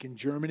clinic in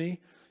Germany.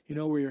 You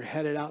know, we were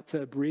headed out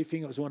to a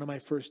briefing. It was one of my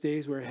first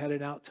days. We were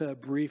headed out to a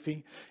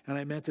briefing, and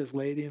I met this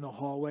lady in the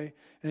hallway,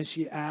 and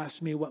she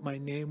asked me what my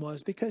name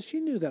was because she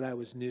knew that I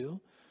was new.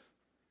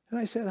 And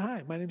I said,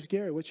 "Hi, my name's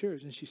Gary. What's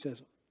yours?" And she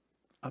says,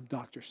 "I'm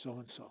Dr.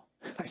 So-and-so."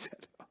 I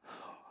said,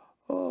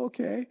 "Oh,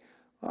 okay.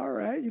 All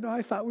right. You know,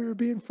 I thought we were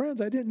being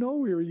friends. I didn't know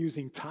we were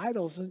using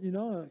titles. And, you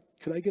know,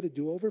 could I get a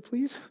do-over,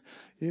 please?"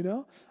 You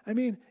know, I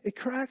mean, it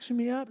cracks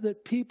me up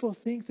that people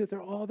think that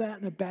they're all that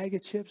in a bag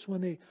of chips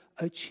when they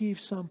achieve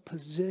some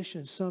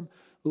position, some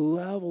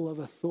level of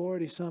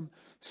authority, some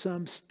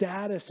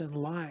status in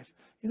life.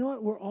 You know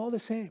what? We're all the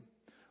same.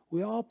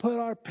 We all put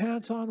our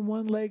pants on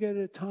one leg at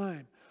a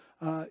time.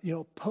 You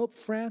know, Pope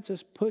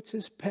Francis puts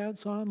his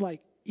pants on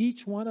like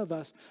each one of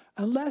us,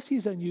 unless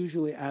he's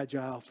unusually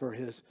agile for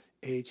his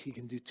age. He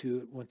can do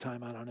two at one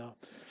time, I don't know.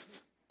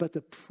 But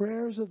the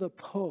prayers of the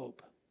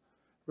Pope,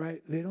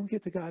 right, they don't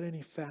get to God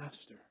any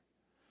faster,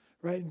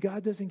 right? And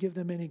God doesn't give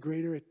them any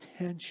greater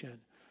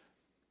attention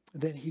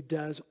than he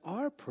does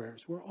our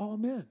prayers. We're all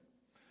men,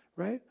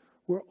 right?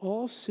 We're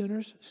all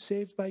sinners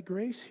saved by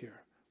grace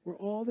here. We're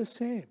all the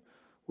same.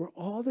 We're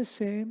all the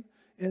same.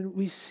 And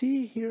we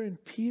see here in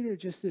Peter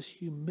just this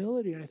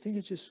humility. And I think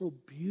it's just so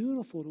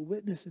beautiful to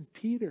witness in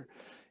Peter.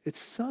 It's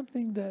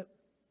something that,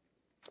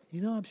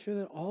 you know, I'm sure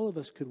that all of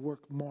us could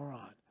work more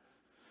on.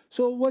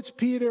 So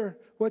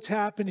what's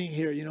happening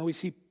here? You know, we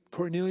see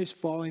Cornelius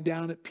falling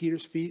down at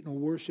Peter's feet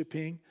and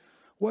worshiping.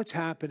 What's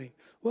happening?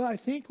 Well, I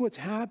think what's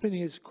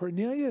happening is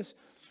Cornelius,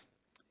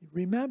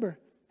 remember,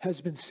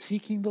 has been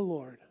seeking the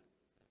Lord,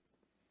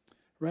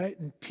 right?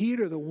 And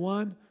Peter, the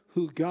one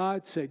who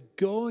God said,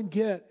 go and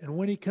get, and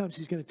when he comes,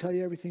 he's going to tell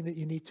you everything that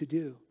you need to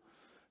do,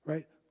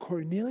 right?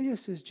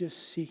 Cornelius is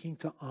just seeking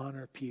to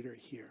honor Peter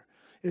here.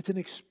 It's an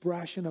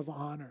expression of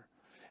honor.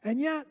 And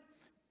yet,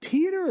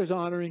 Peter is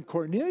honoring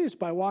Cornelius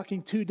by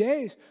walking 2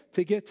 days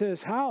to get to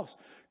his house.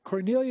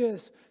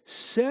 Cornelius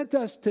sent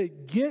us to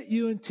get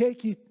you and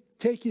take you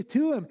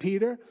to him,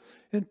 Peter.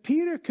 And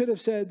Peter could have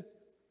said,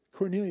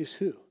 "Cornelius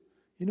who?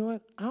 You know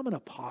what? I'm an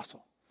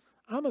apostle.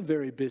 I'm a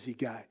very busy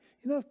guy.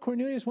 You know, if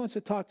Cornelius wants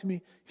to talk to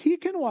me, he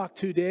can walk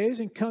 2 days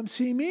and come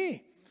see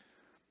me."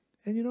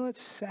 And you know what?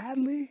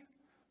 Sadly,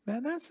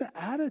 man, that's the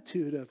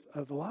attitude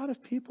of a lot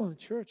of people in the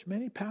church.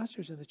 Many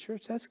pastors in the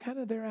church, that's kind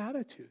of their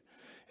attitude.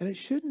 And it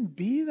shouldn't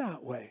be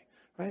that way,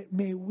 right?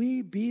 May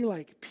we be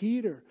like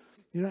Peter,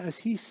 you know, as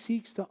he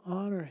seeks to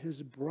honor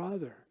his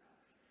brother.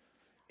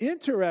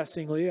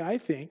 Interestingly, I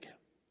think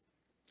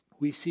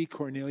we see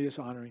Cornelius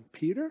honoring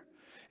Peter,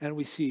 and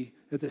we see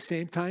at the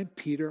same time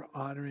Peter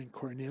honoring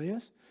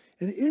Cornelius.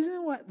 And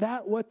isn't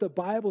what the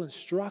Bible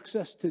instructs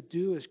us to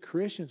do as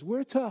Christians?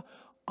 We're to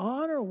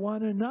honor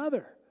one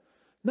another.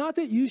 Not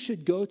that you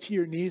should go to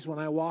your knees when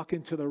I walk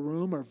into the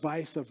room or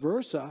vice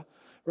versa,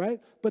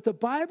 right? But the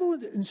Bible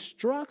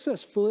instructs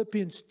us,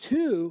 Philippians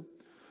 2,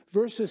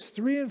 verses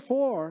 3 and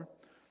 4,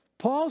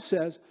 Paul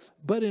says,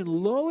 "But in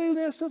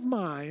lowliness of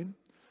mind,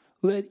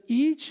 let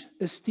each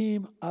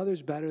esteem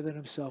others better than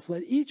himself."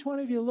 Let each one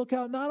of you look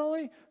out not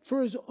only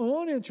for his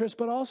own interest,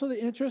 but also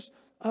the interest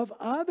of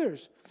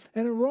others.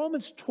 And in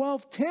Romans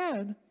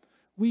 12:10,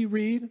 we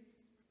read,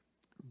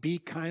 "Be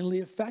kindly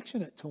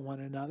affectionate to one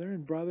another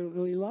in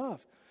brotherly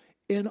love,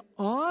 in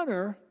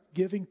honor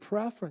giving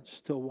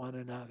preference to one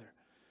another."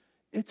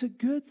 It's a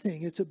good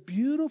thing. It's a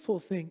beautiful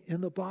thing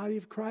in the body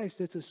of Christ.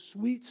 It's a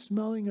sweet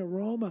smelling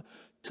aroma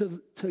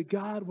to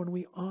God when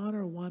we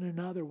honor one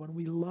another, when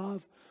we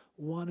love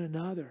one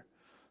another.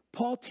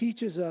 Paul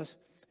teaches us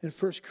in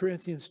 1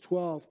 Corinthians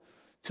 12,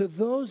 to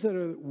those that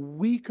are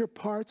weaker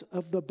parts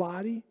of the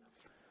body,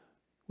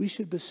 we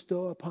should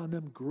bestow upon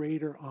them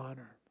greater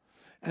honor.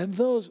 And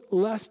those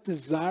less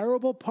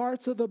desirable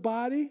parts of the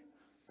body,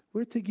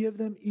 we're to give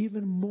them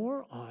even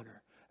more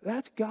honor.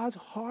 That's God's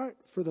heart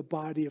for the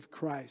body of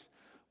Christ.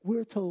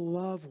 We're to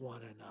love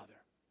one another.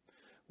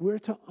 We're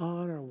to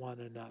honor one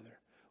another.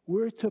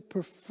 We're to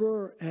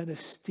prefer and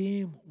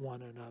esteem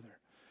one another.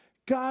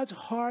 God's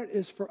heart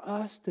is for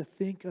us to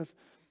think of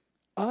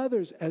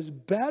others as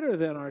better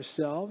than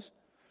ourselves,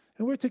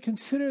 and we're to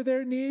consider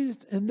their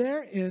needs and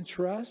their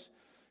interests,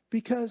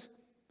 because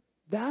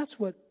that's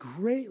what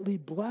greatly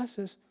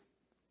blesses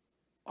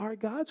our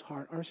God's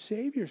heart, our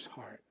Savior's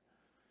heart.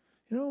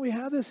 You know, we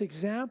have this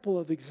example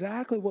of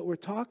exactly what we're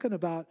talking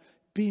about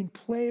being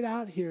played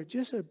out here,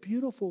 just a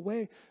beautiful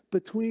way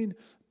between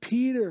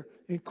Peter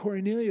and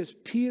Cornelius.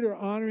 Peter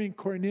honoring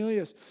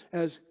Cornelius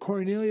as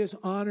Cornelius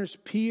honors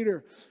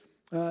Peter,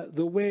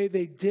 the way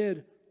they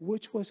did,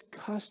 which was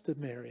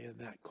customary in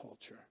that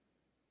culture.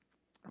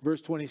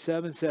 Verse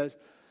 27 says,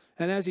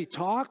 "And as he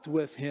talked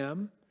with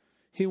him,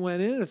 he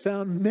went in and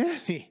found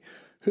many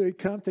who had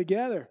come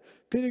together."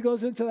 Peter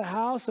goes into the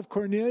house of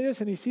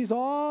Cornelius and he sees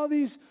all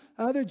these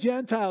other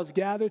Gentiles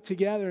gathered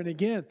together. And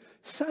again,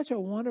 such a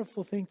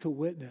wonderful thing to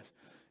witness.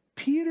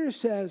 Peter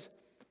says,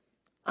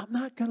 I'm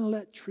not going to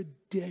let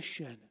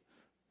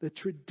the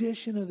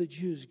tradition of the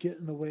Jews, get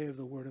in the way of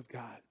the Word of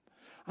God.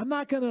 I'm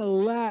not going to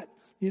let,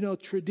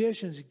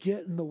 traditions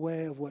get in the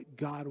way of what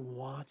God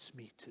wants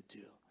me to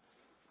do.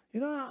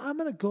 I'm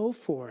going to go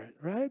for it,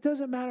 right? It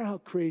doesn't matter how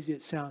crazy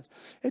it sounds.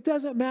 It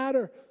doesn't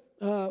matter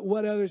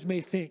what others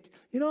may think.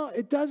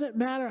 It doesn't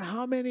matter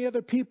how many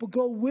other people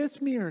go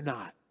with me or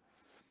not.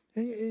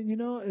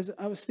 And as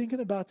I was thinking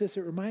about this,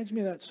 it reminds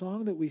me of that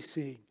song that we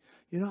sing.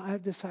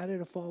 I've decided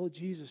to follow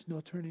Jesus.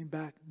 No turning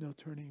back, no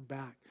turning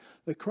back.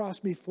 The cross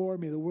before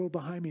me, the world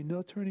behind me.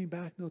 No turning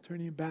back, no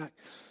turning back.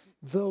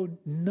 Though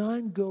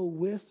none go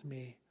with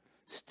me,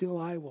 still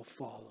I will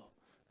follow.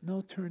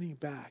 No turning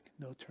back,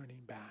 no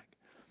turning back.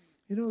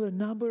 The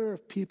number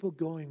of people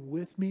going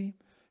with me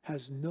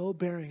has no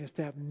bearing, has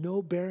to have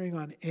no bearing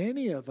on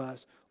any of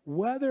us,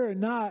 whether or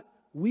not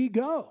we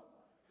go.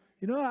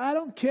 I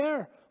don't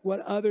care what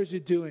others are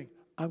doing.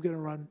 I'm going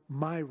to run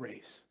my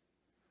race.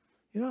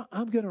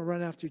 I'm going to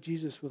run after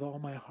Jesus with all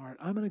my heart.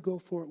 I'm going to go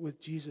for it with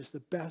Jesus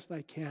the best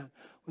I can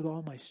with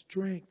all my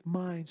strength,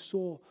 mind,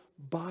 soul,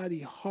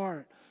 body,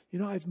 heart.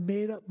 I've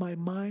made up my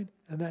mind,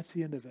 and that's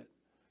the end of it.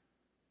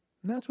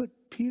 And that's what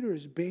Peter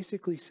is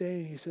basically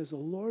saying. He says, the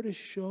Lord has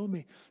shown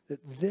me that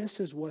this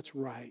is what's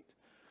right.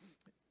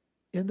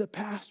 In the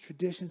past,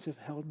 traditions have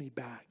held me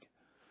back,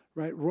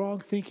 right? Wrong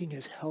thinking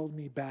has held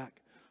me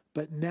back.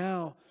 But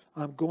now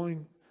I'm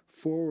going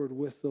forward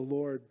with the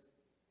Lord.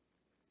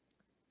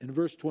 In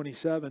verse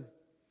 27,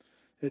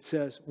 it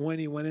says, when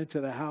he went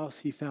into the house,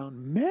 he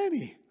found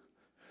many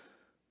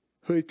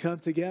who had come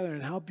together.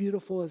 And how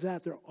beautiful is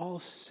that? They're all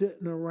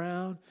sitting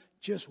around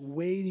just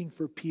waiting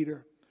for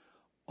Peter,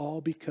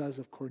 all because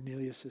of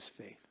Cornelius'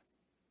 faith.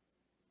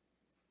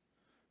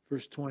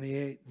 Verse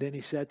 28, then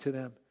he said to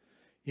them,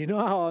 you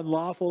know how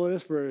unlawful it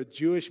is for a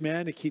Jewish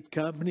man to keep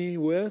company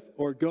with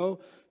or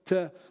go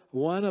to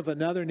one of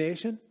another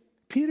nation?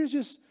 Peter's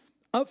just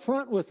up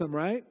front with them,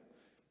 right?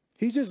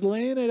 He's just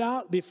laying it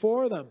out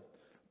before them.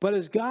 But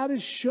as God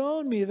has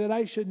shown me that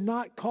I should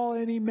not call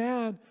any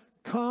man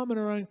common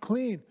or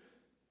unclean.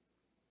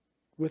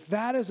 With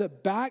that as a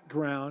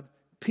background,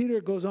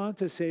 Peter goes on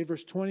to say,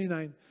 verse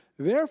 29,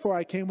 therefore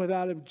I came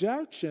without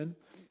objection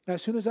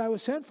as soon as I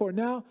was sent for.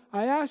 Now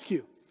I ask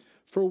you,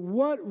 for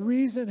what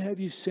reason have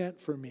you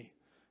sent for me?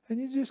 And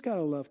you just got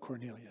to love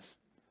Cornelius.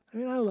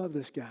 I love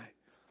this guy.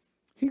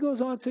 He goes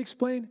on to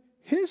explain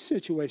his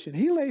situation.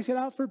 He lays it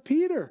out for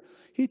Peter.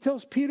 He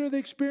tells Peter the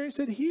experience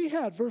that he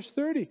had. Verse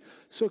 30.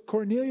 So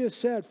Cornelius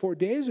said, 4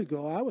 days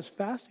ago I was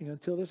fasting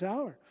until this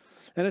hour.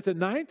 And at the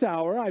 9th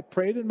hour I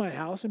prayed in my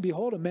house, and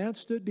behold, a man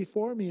stood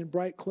before me in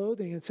bright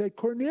clothing and said,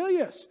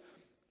 Cornelius,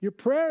 your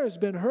prayer has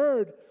been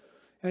heard,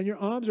 and your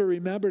alms are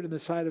remembered in the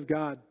sight of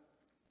God.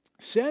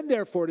 Send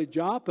therefore to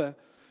Joppa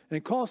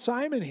and call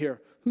Simon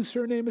here, whose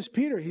surname is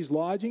Peter. He's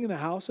lodging in the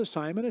house of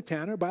Simon a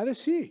tanner by the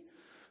sea.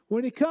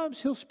 When he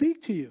comes, he'll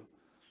speak to you.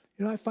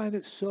 I find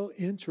it so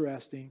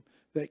interesting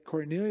that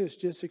Cornelius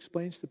just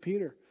explains to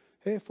Peter,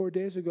 hey, 4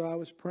 days ago I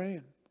was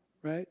praying,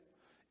 right?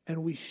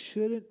 And we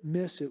shouldn't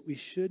miss it. We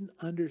shouldn't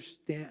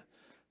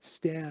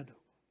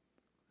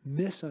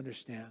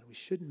misunderstand. We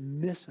shouldn't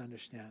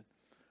misunderstand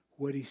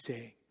what he's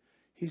saying.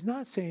 He's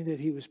not saying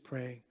that he was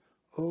praying,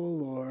 oh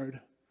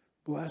Lord,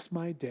 bless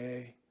my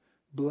day,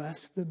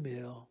 bless the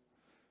meal,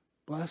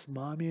 bless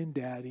mommy and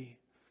daddy,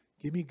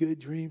 give me good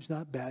dreams,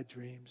 not bad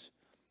dreams.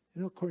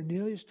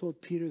 Cornelius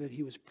told Peter that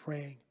he was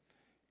praying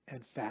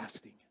and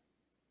fasting.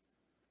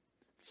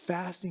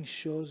 Fasting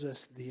shows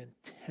us the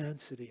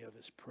intensity of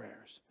his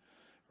prayers,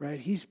 right?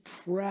 He's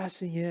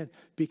pressing in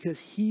because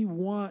he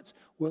wants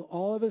with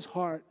all of his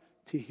heart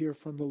to hear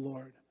from the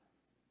Lord.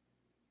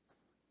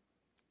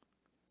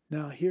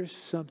 Now, here's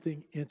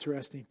something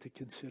interesting to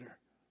consider.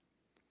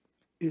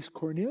 Is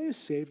Cornelius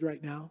saved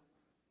right now?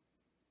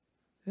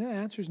 The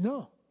answer is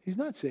no. He's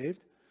not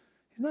saved.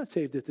 He's not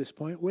saved at this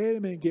point. Wait a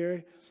minute,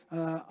 Gary.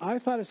 I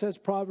thought it says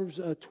Proverbs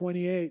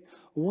 28,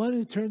 one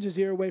who turns his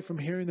ear away from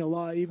hearing the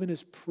law, even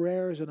his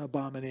prayer is an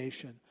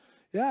abomination.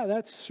 Yeah,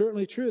 that's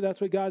certainly true. That's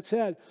what God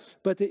said.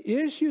 But the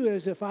issue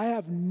is if I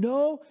have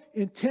no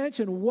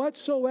intention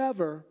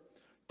whatsoever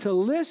to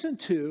listen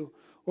to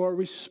or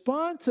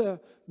respond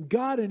to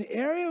God in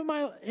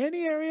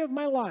any area of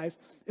my life,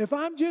 if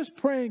I'm just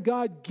praying,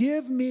 God,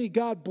 give me,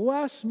 God,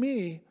 bless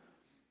me,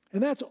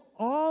 and that's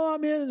all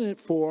I'm in it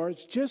for,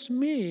 it's just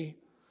me,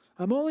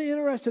 I'm only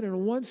interested in a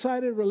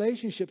one-sided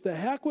relationship, the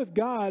heck with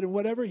God and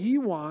whatever he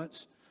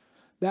wants,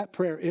 that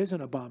prayer is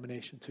an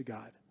abomination to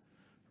God,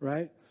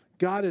 right?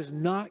 God is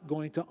not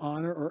going to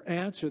honor or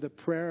answer the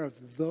prayer of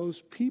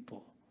those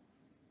people,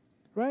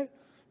 right?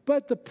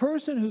 But the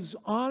person who's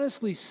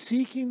honestly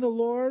seeking the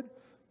Lord,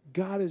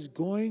 God is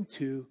going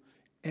to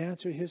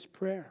answer his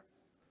prayer.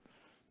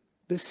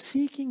 The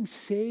seeking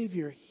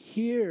Savior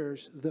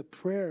hears the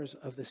prayers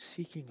of the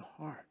seeking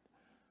heart.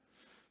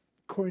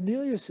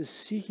 Cornelius is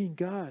seeking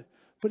God,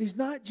 but he's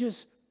not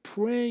just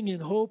praying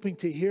and hoping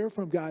to hear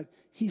from God.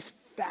 He's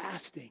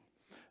fasting.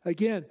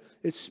 Again,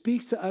 it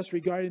speaks to us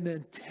regarding the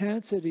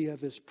intensity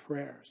of his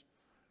prayers.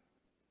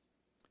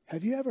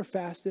 Have you ever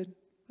fasted?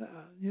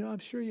 I'm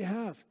sure you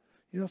have.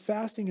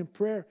 Fasting and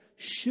prayer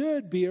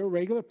should be a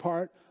regular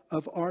part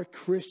of our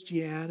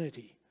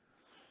Christianity.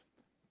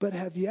 But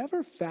have you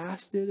ever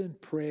fasted and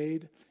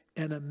prayed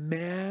and a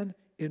man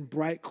in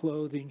bright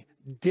clothing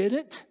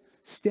didn't?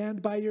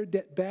 stand by your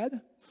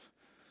bed?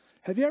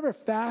 Have you ever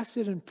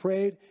fasted and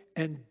prayed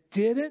and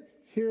didn't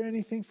hear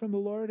anything from the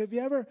Lord? Have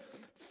you ever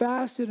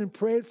fasted and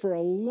prayed for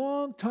a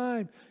long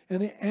time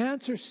and the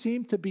answer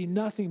seemed to be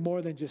nothing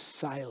more than just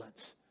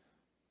silence?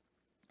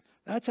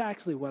 That's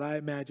actually what I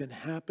imagine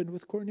happened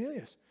with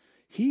Cornelius.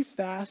 He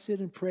fasted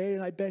and prayed,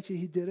 and I bet you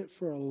he did it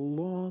for a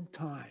long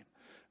time,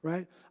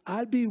 right?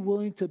 I'd be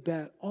willing to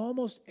bet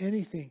almost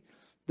anything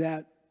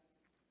that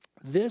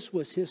this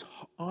was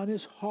on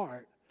his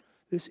heart,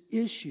 this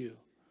issue.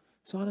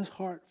 It's on his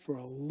heart for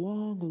a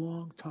long,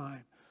 long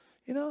time.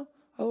 You know,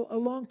 a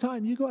long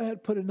time. You go ahead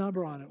and put a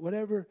number on it.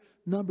 Whatever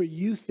number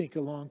you think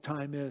a long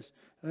time is.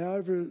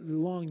 However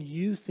long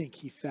you think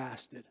he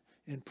fasted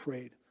and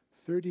prayed.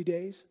 30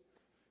 days?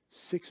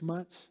 6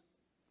 months?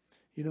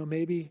 You know,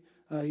 maybe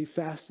he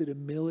fasted a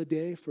meal a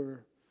day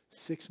for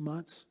 6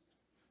 months.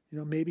 You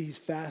know, maybe he's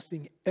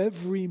fasting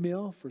every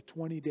meal for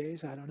 20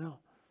 days. I don't know.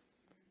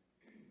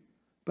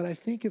 But I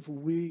think if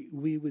we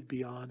would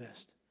be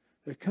honest,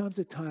 there comes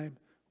a time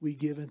we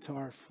give into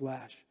our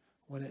flesh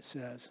when it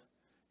says,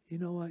 you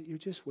know what, you're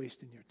just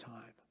wasting your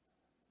time.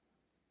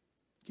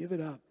 Give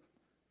it up.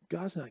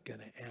 God's not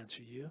going to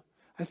answer you.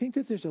 I think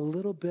that there's a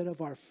little bit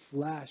of our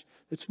flesh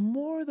that's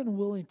more than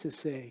willing to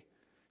say,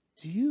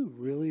 do you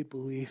really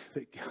believe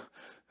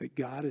that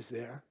God is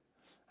there?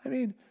 I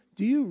mean,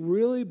 do you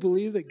really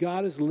believe that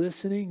God is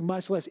listening,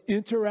 much less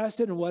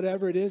interested in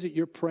whatever it is that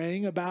you're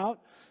praying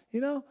about?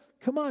 You know,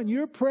 come on,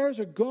 your prayers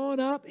are going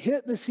up,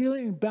 hitting the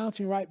ceiling, and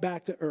bouncing right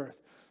back to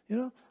earth. You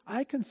know,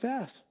 I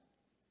confess.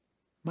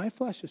 My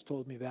flesh has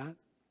told me that.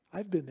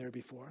 I've been there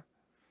before.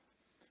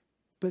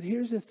 But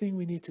here's the thing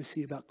we need to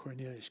see about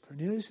Cornelius.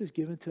 Cornelius is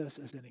given to us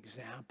as an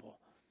example.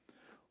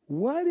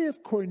 What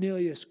if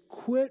Cornelius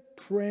quit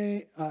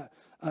praying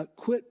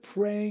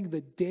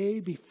the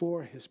day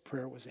before his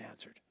prayer was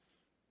answered?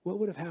 What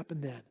would have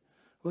happened then?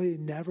 Well, he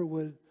never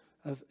would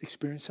have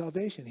experienced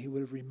salvation. He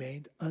would have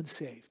remained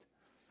unsaved.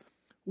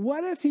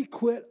 What if he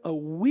quit a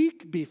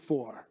week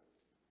before?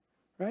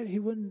 Right? He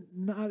would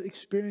not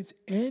experience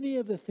any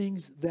of the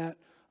things that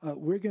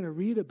we're going to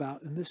read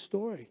about in this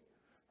story.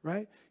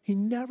 Right? He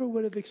never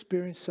would have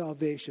experienced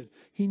salvation.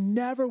 He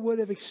never would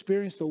have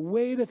experienced the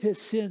weight of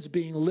his sins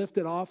being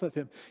lifted off of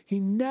him. He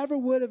never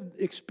would have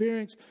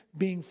experienced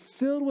being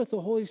filled with the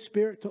Holy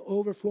Spirit to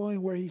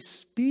overflowing, where he's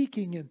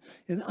speaking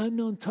in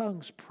unknown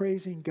tongues,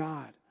 praising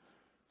God.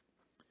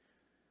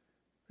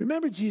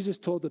 Remember, Jesus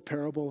told the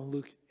parable in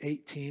Luke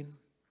 18,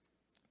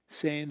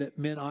 saying that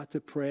men ought to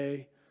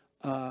pray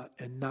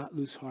and not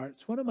lose heart.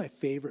 It's one of my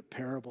favorite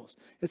parables.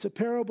 It's a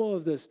parable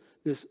of this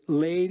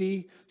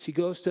lady. She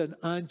goes to an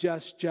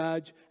unjust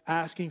judge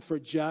asking for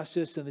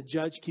justice, and the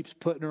judge keeps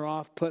putting her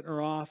off.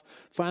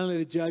 Finally,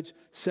 the judge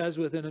says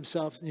within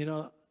himself, you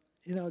know,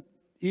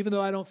 even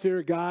though I don't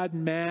fear God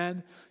and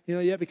man,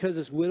 yet because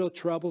this widow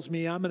troubles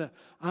me, I'm gonna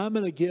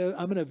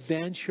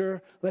avenge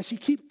her, lest she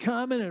keep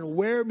coming and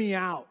wear me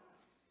out.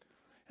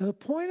 And the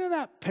point of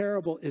that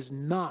parable is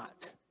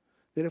not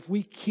that if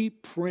we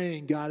keep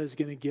praying, God is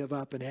going to give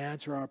up and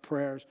answer our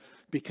prayers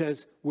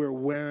because we're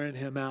wearing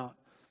him out.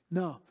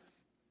 No.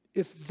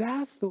 If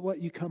that's what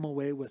you come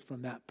away with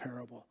from that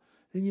parable,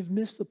 then you've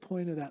missed the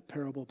point of that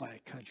parable by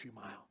a country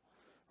mile.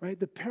 Right?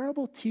 The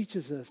parable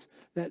teaches us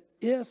that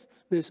if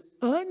this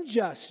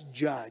unjust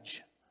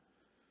judge,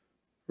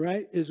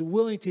 right, is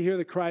willing to hear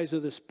the cries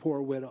of this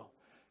poor widow,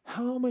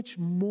 how much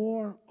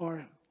more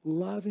our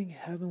loving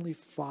Heavenly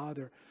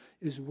Father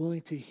is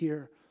willing to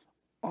hear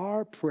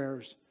our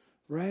prayers,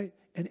 right?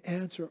 And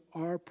answer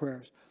our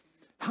prayers.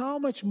 How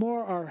much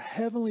more our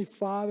Heavenly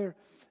Father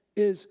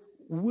is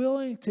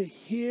willing to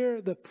hear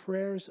the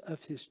prayers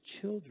of his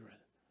children.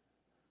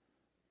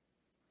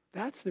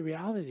 That's the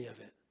reality of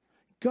it.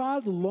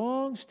 God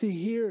longs to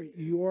hear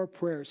your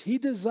prayers. He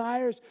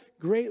desires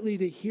greatly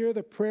to hear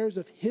the prayers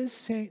of his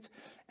saints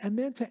and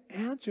then to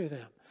answer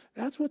them.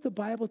 That's what the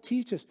Bible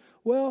teaches.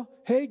 Well,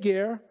 hey,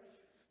 Gare,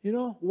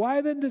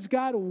 why then does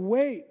God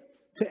wait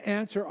to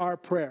answer our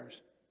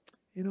prayers?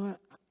 You know what?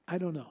 I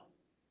don't know.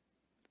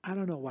 I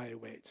don't know why he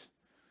waits.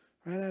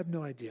 Right? I have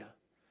no idea.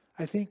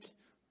 I think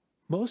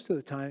most of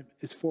the time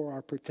it's for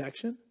our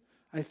protection.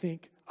 I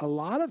think a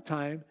lot of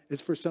time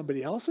it's for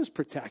somebody else's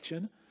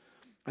protection.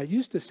 I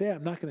used to say,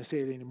 I'm not going to say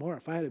it anymore.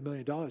 If I had $1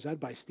 million, I'd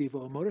buy Steve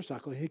a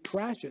motorcycle and he'd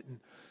crash it.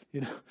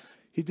 And,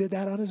 he did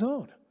that on his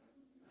own.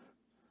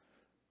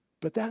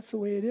 But that's the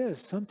way it is.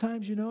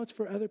 Sometimes, it's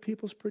for other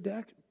people's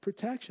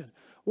protection.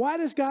 Why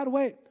does God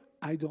wait?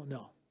 I don't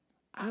know.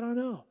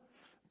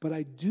 But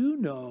I do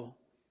know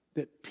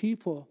that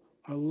people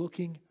are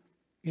looking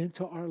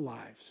into our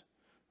lives,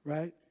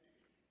 right?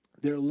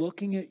 They're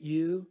looking at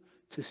you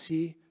to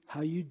see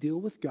how you deal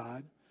with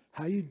God,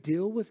 how you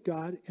deal with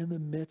God in the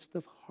midst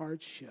of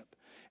hardship.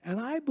 And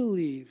I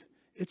believe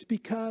it's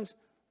because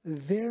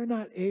they're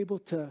not able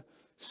to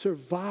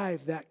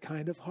survive that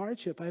kind of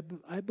hardship.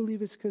 I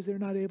believe it's because they're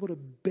not able to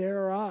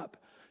bear up,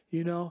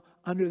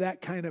 under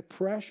that kind of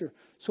pressure.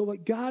 So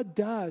what God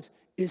does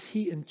is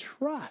he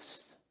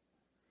entrusts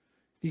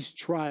these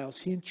trials.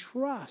 He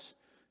entrusts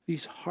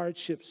these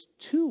hardships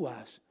to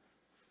us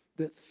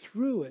that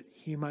through it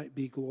he might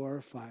be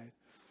glorified.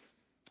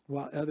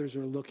 While others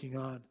are looking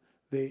on,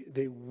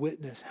 they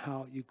witness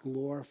how you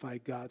glorify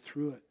God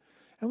through it.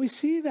 And we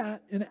see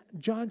that in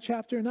John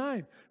chapter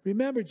 9.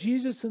 Remember,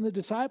 Jesus and the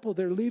disciple,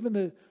 they're leaving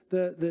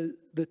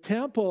the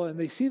temple, and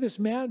they see this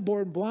man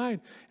born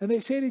blind. And they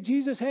say to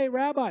Jesus, hey,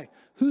 Rabbi,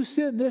 who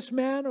sinned, this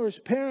man or his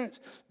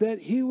parents, that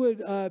he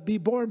would be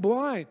born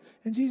blind?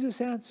 And Jesus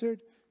answered,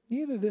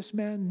 neither this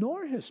man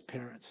nor his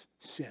parents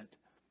sinned.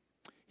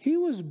 He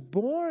was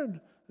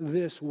born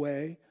this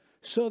way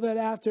so that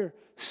after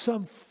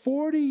some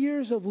 40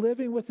 years of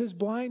living with his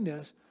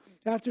blindness,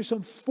 after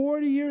some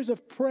 40 years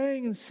of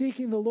praying and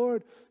seeking the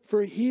Lord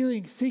for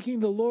healing, seeking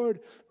the Lord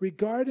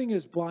regarding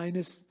his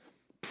blindness,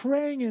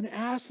 praying and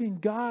asking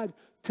God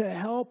to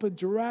help and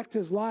direct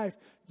his life,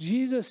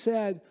 Jesus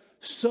said,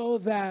 so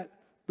that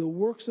the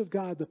works of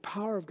God, the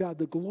power of God,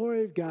 the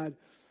glory of God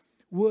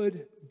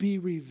would be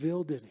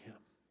revealed in him,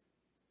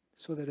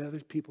 so that other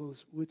people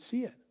would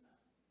see it.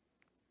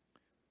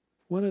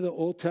 One of the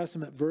Old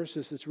Testament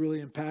verses that's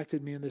really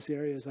impacted me in this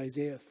area is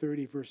Isaiah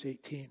 30, verse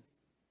 18.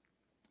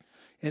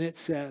 And it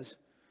says,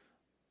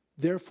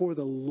 therefore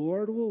the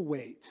Lord will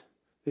wait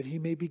that he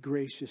may be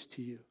gracious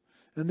to you.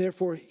 And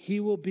therefore he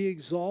will be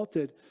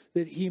exalted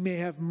that he may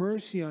have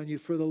mercy on you.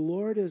 For the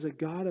Lord is a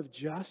God of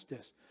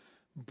justice.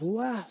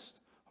 Blessed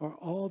are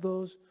all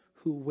those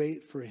who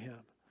wait for him.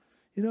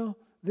 You know,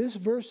 this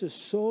verse is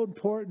so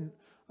important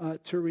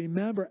to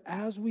remember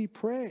as we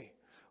pray.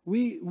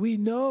 We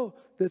know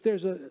that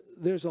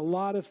there's a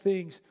lot of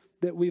things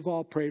that we've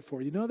all prayed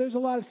for. You know, there's a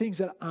lot of things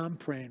that I'm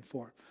praying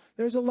for.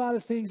 There's a lot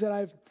of things that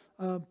I've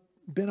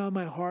been on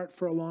my heart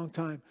for a long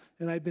time,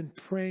 and I've been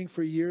praying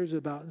for years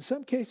about, in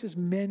some cases,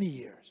 many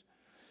years.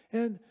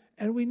 And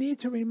we need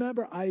to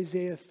remember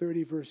Isaiah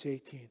 30, verse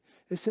 18.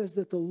 It says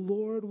that the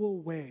Lord will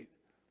wait.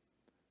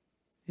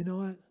 You know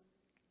what?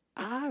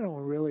 I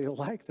don't really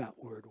like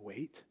that word,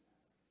 wait.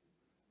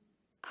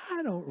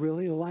 I don't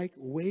really like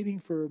waiting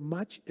for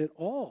much at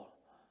all.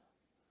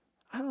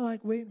 I don't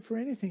like waiting for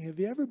anything. Have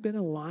you ever been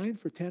in line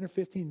for 10 or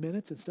 15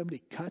 minutes and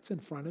somebody cuts in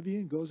front of you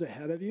and goes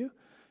ahead of you?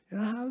 You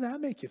know, how does that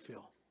make you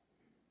feel?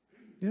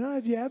 You know,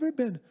 have you ever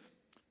been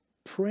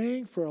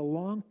praying for a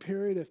long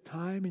period of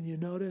time and you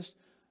notice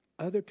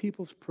other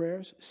people's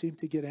prayers seem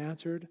to get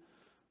answered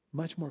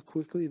much more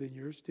quickly than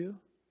yours do?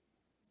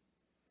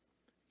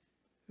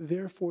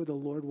 Therefore, the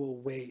Lord will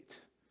wait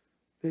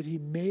that he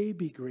may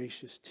be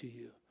gracious to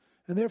you.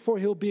 And therefore,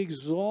 he'll be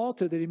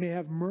exalted that he may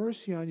have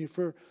mercy on you.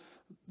 For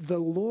the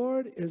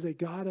Lord is a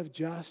God of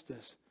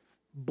justice.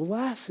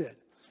 Blessed.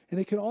 And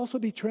it can also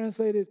be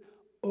translated,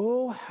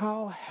 oh,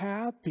 how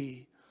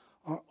happy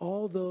are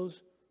all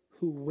those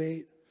who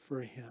wait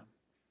for him.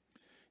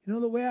 You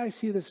know, the way I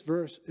see this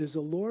verse is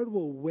the Lord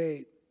will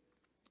wait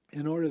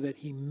in order that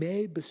he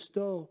may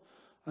bestow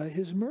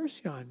his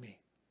mercy on me.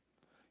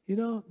 You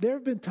know, there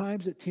have been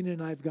times that Tina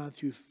and I have gone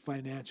through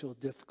financial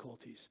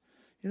difficulties.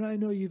 You know, I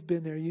know you've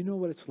been there. You know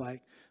what it's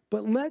like.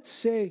 But let's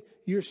say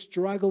you're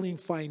struggling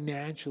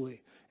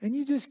financially and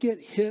you just get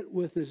hit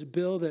with this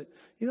bill that,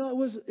 you know,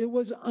 it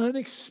was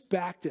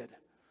unexpected,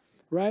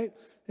 right?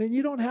 And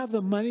you don't have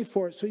the money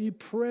for it. So you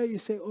pray, you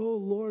say, oh,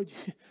 Lord,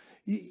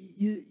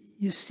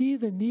 you see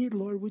the need,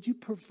 Lord. Would you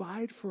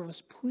provide for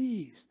us,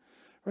 please?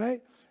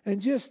 Right?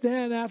 And just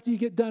then, after you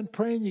get done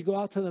praying, you go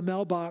out to the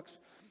mailbox.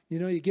 You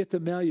know, you get the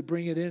mail, you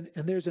bring it in,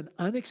 and there's an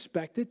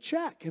unexpected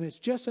check. And it's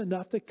just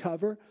enough to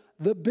cover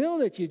the bill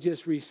that you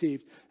just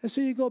received. And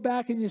so you go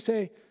back and you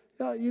say,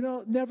 oh, you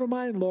know, never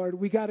mind, Lord,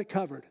 we got it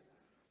covered.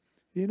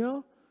 You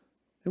know?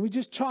 And we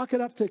just chalk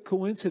it up to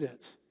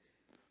coincidence.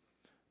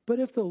 But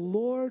if the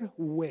Lord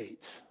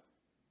waits,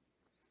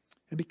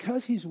 and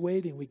because he's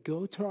waiting, we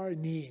go to our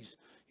knees.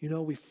 You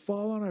know, we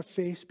fall on our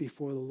face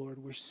before the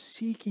Lord. We're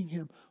seeking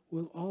him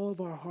with all of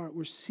our heart.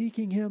 We're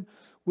seeking him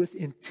with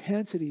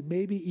intensity,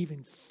 maybe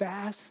even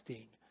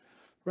fasting,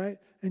 right?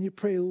 And you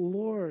pray,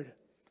 Lord,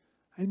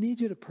 I need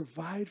you to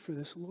provide for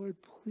this. Lord,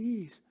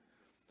 please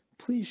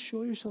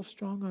show yourself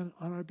strong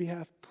on our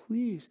behalf.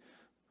 Please,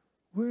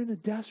 we're in a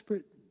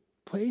desperate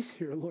place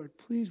here, Lord.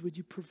 Please, would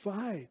you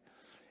provide?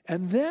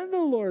 And then the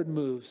Lord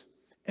moves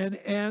and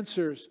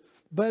answers.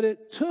 But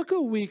it took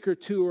a week or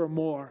two or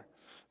more.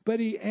 But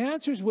he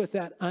answers with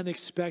that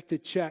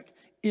unexpected check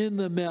in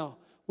the mail.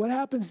 What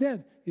happens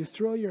then? You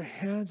throw your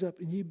hands up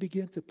and you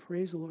begin to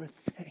praise the Lord.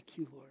 Thank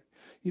you, Lord.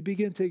 You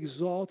begin to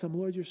exalt him.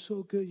 Lord, you're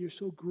so good. You're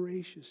so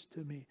gracious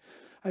to me.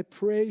 I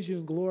praise you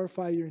and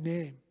glorify your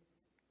name.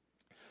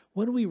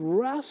 When we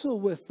wrestle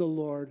with the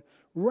Lord,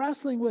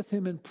 wrestling with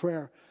him in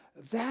prayer,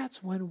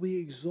 that's when we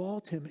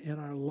exalt him in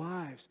our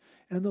lives.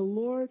 And the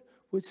Lord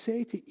would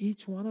say to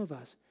each one of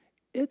us,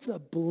 it's a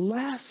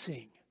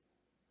blessing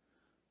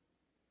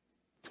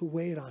to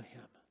wait on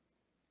him.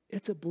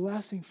 It's a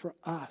blessing for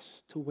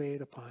us to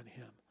wait upon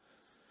him.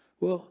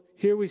 Well,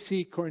 here we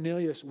see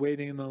Cornelius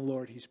waiting on the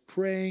Lord. He's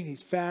praying,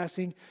 he's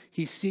fasting,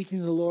 he's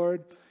seeking the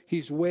Lord,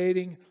 he's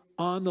waiting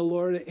on the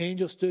Lord. An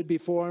angel stood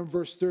before him,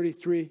 verse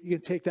 33. You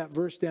can take that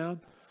verse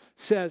down.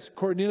 Says,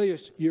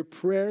 Cornelius, your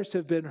prayers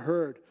have been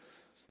heard.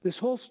 This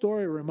whole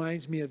story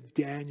reminds me of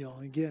Daniel.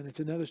 Again, it's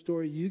another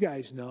story you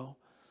guys know.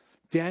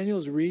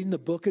 Daniel's reading the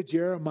book of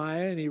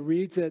Jeremiah, and he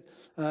reads that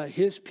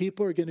his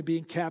people are going to be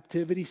in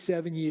captivity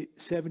 70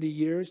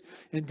 years.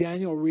 And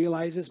Daniel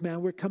realizes,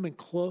 man, we're coming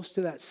close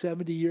to that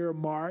 70-year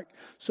mark.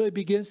 So he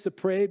begins to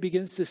pray,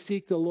 begins to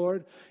seek the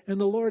Lord,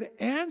 and the Lord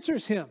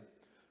answers him.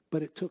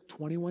 But it took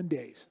 21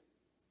 days.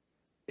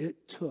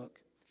 It took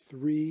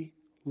 3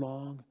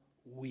 long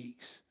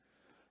weeks.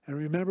 And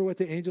remember what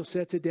the angel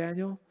said to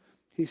Daniel?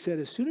 He said,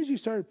 as soon as you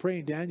started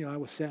praying, Daniel, I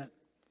was sent.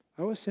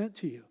 I was sent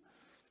to you.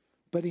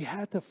 But he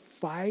had to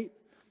fight,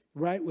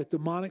 right, with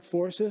demonic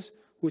forces,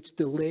 which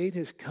delayed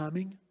his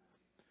coming.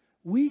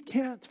 We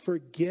can't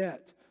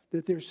forget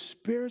that there's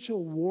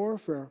spiritual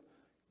warfare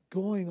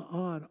going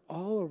on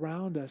all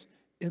around us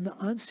in the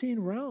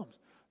unseen realms.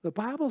 The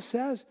Bible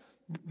says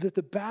that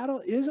the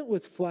battle isn't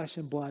with flesh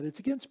and blood. It's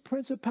against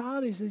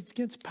principalities, it's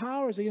against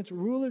powers, against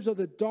rulers of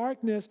the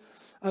darkness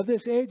of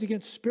this age,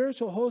 against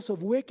spiritual hosts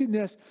of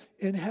wickedness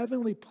in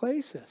heavenly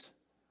places.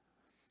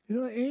 You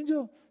know, the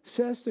angel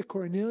says to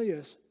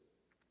Cornelius,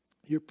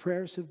 your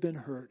prayers have been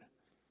heard.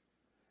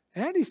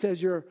 And he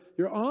says, your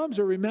alms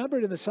are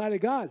remembered in the sight of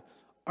God.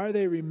 Are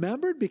they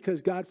remembered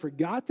because God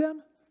forgot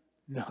them?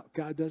 No,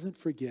 God doesn't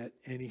forget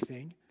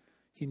anything.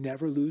 He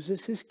never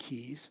loses his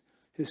keys,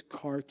 his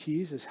car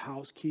keys, his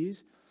house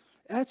keys.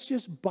 That's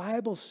just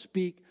Bible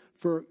speak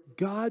for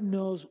God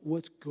knows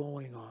what's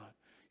going on.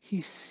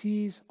 He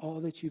sees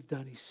all that you've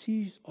done. He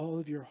sees all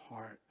of your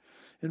heart.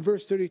 In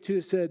verse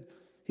 32,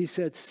 he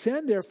said,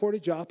 send therefore to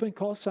Joppa and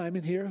call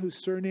Simon here, whose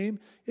surname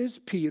is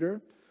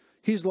Peter.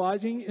 He's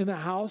lodging in the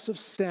house of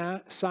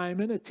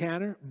Simon, a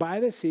tanner, by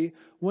the sea.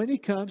 When he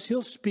comes,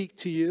 he'll speak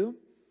to you.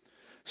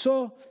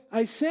 So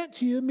I sent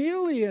to you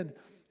immediately, and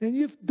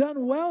you've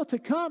done well to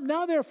come.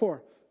 Now,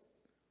 therefore,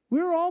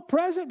 we're all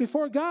present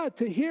before God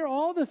to hear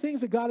all the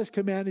things that God has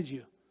commanded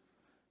you.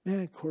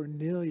 Man,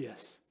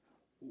 Cornelius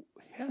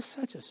has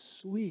such a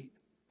sweet,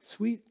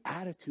 sweet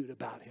attitude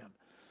about him.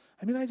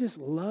 I mean, I just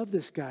love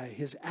this guy.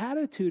 His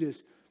attitude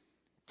is,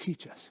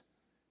 teach us.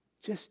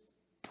 Just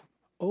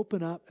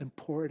open up and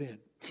pour it in.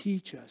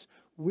 Teach us.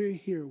 We're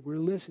here. We're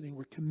listening.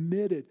 We're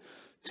committed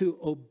to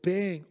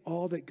obeying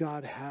all that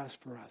God has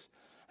for us.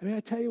 I mean, I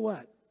tell you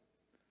what.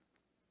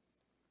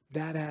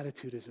 That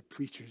attitude is a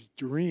preacher's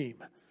dream.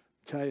 I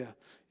tell you.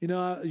 You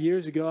know,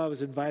 years ago, I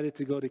was invited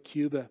to go to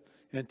Cuba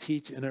and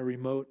teach in a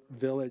remote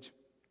village.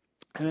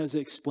 And it was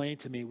explained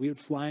to me, we would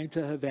fly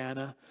into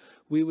Havana.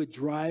 We would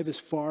drive as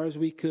far as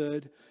we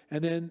could.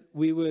 And then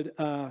we would,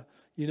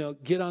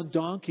 get on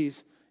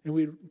donkeys. And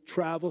we'd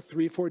travel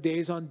 3-4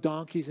 days on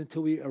donkeys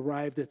until we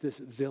arrived at this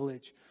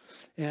village.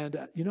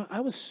 And, I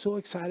was so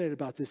excited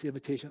about this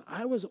invitation.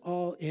 I was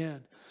all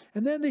in.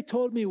 And then they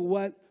told me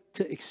what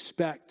to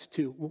expect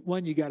too.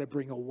 One, you got to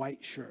bring a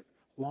white shirt,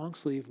 long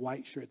sleeve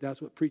white shirt.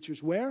 That's what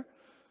preachers wear.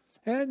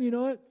 And you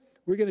know what?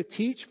 We're going to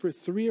teach for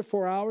 3 or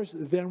 4 hours.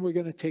 Then we're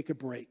going to take a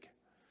break.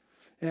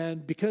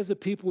 And because the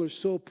people are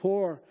so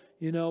poor,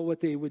 what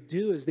they would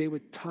do is they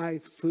would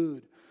tithe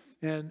food.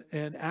 And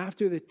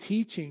after the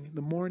teaching,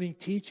 the morning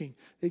teaching,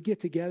 they'd get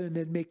together and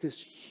they'd make this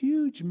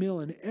huge meal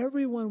and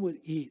everyone would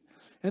eat.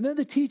 And then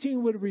the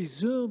teaching would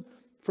resume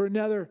for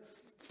another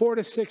 4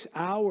 to 6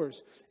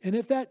 hours. And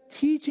if that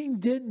teaching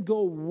didn't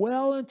go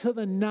well into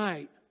the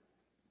night,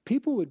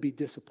 people would be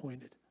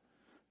disappointed,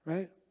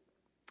 right?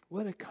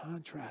 What a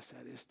contrast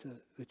that is to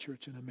the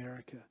church in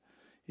America.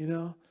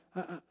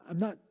 I'm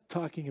not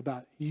talking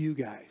about you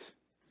guys.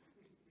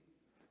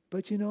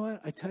 But you know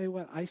what? I tell you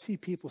what, I see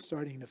people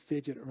starting to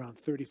fidget around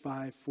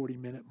 35,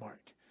 40-minute mark.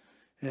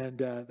 And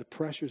the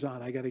pressure's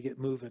on. I got to get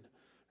moving,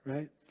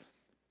 right?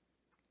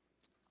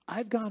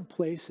 I've gone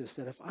places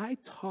that if I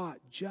taught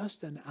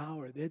just an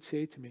hour, they'd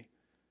say to me,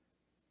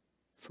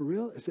 for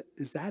real?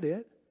 Is that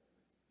it?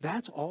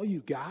 That's all you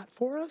got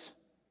for us?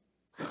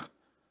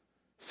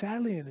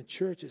 Sadly, in the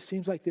church, it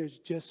seems like there's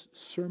just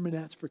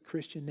sermonettes for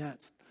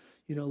Christianettes.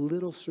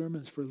 Little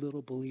sermons for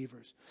little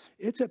believers.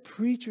 It's a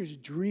preacher's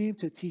dream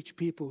to teach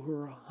people who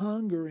are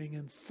hungering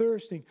and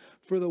thirsting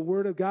for the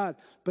Word of God.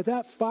 But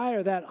that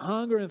fire, that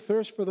hunger and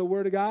thirst for the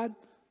Word of God,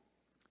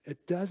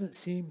 it doesn't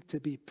seem to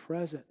be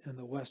present in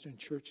the Western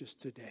churches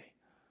today.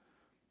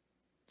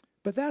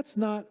 But that's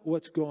not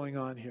what's going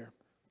on here.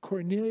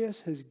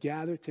 Cornelius has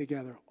gathered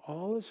together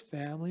all his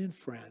family and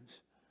friends,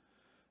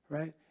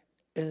 right?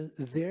 And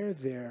they're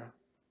there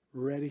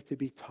ready to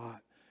be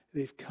taught.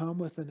 They've come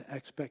with an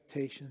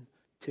expectation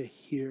to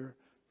hear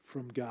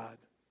from God.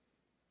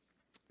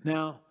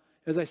 Now,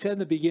 as I said in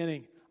the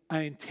beginning,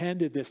 I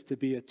intended this to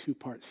be a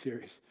 2-part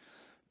series,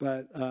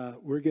 but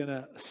we're going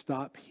to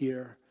stop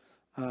here.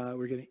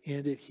 We're going to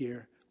end it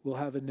here. We'll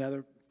have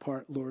another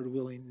part, Lord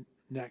willing,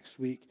 next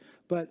week.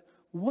 But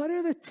what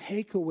are the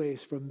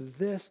takeaways from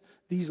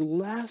these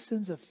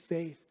lessons of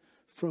faith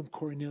from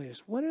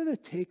Cornelius? What are the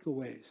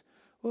takeaways?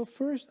 Well,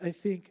 first, I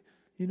think,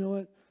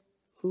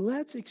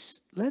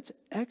 let's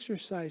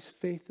exercise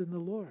faith in the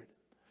Lord.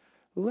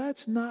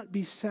 Let's not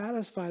be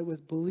satisfied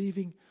with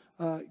believing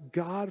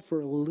God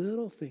for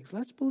little things.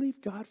 Let's believe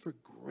God for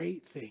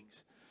great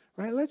things,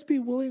 right? Let's be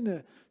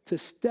willing to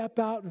step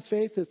out in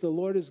faith that the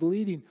Lord is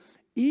leading,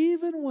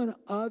 even when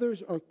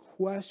others are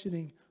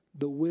questioning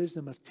the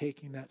wisdom of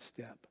taking that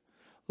step.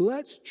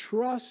 Let's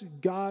trust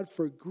God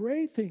for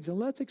great things, and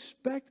let's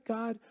expect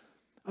God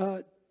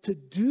to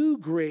do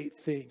great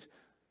things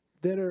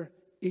that are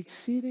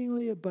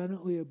exceedingly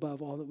abundantly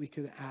above all that we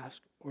could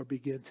ask or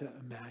begin to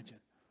imagine.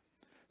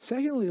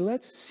 Secondly,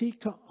 let's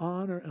seek to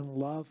honor and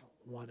love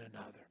one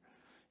another.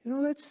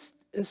 Let's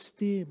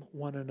esteem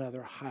one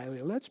another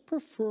highly. Let's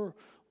prefer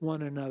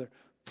one another,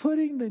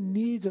 putting the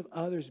needs of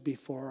others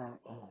before our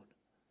own.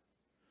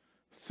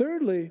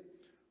 Thirdly,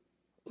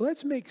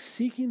 let's make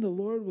seeking the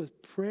Lord with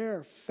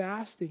prayer,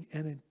 fasting,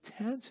 and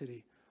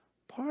intensity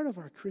part of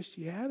our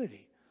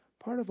Christianity,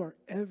 part of our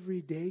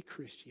everyday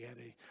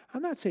Christianity.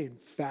 I'm not saying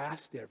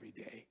fast every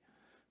day,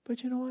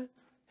 but you know what?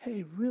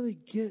 Hey, really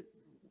get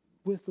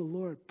with the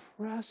Lord,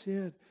 press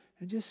in,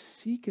 and just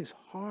seek his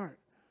heart.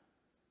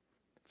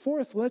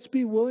 Fourth, let's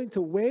be willing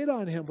to wait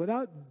on him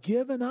without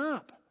giving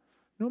up,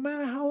 no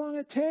matter how long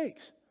it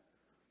takes.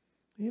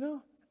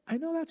 I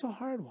know that's a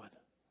hard one.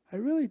 I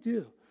really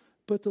do.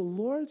 But the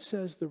Lord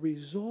says the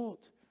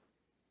result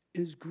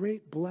is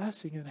great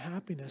blessing and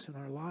happiness in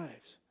our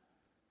lives.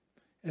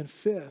 And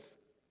fifth,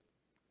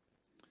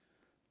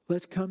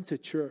 let's come to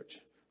church.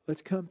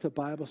 Let's come to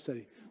Bible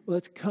study.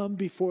 Let's come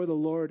before the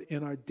Lord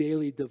in our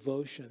daily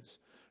devotions,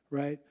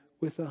 right?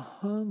 With a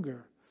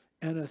hunger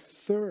and a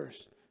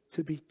thirst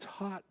to be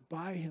taught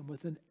by him,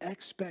 with an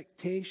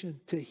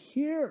expectation to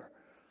hear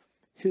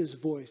his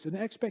voice, an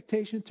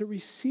expectation to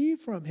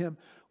receive from him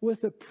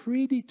with a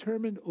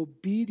predetermined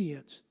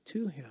obedience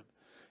to him.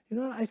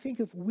 I think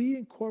if we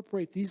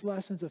incorporate these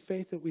lessons of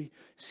faith that we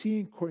see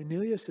in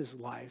Cornelius'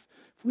 life,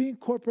 if we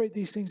incorporate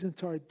these things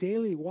into our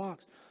daily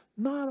walks,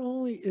 not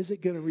only is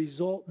it going to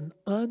result in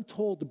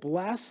untold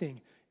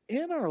blessing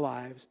in our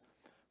lives,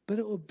 but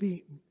it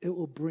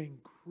will bring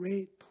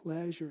great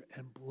pleasure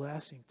and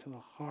blessing to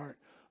the heart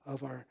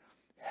of our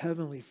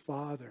Heavenly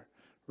Father,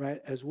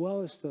 right? As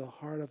well as to the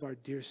heart of our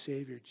dear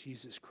Savior,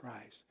 Jesus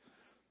Christ.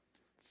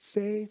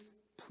 Faith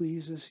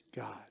pleases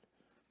God,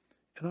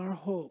 and our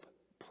hope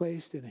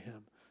placed in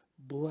him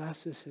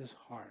blesses his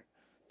heart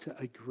to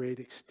a great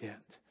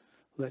extent.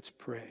 Let's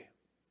pray.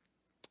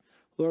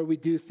 Lord, we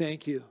do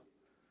thank you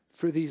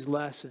for these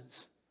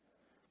lessons.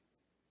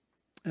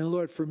 And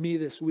Lord, for me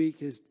this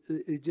week,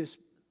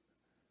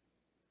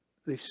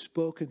 they've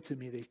spoken to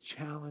me, they've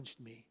challenged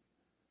me.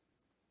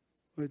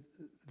 Lord,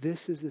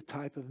 this is the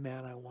type of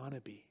man I want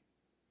to be.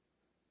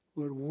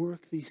 Lord,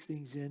 work these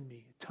things in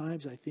me. At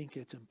times I think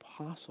it's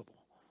impossible.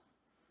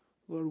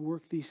 Lord,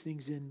 work these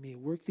things in me.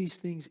 Work these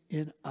things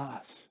in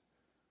us.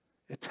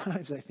 At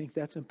times I think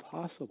that's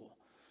impossible.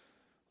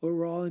 Lord,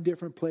 we're all in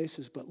different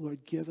places, but Lord,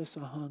 give us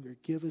a hunger.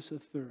 Give us a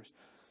thirst.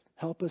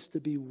 Help us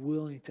to be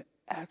willing to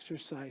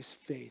exercise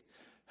faith.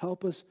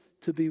 Help us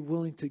to be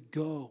willing to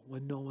go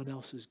when no one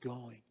else is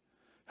going.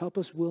 Help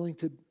us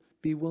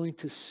be willing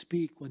to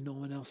speak when no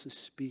one else is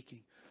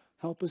speaking.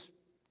 Help us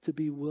to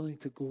be willing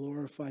to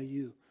glorify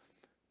you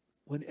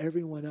when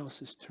everyone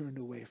else is turned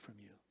away from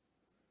you.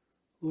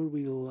 Lord,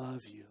 we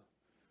love you.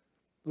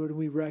 Lord,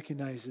 we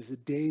recognize as the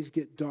days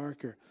get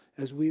darker,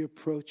 as we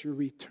approach your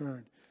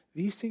return,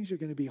 these things are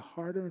going to be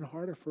harder and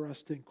harder for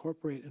us to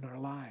incorporate in our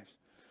lives.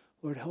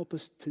 Lord, help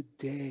us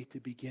today to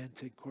begin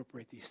to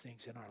incorporate these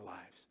things in our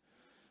lives.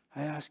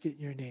 I ask it in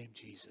your name,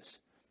 Jesus.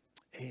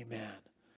 Amen.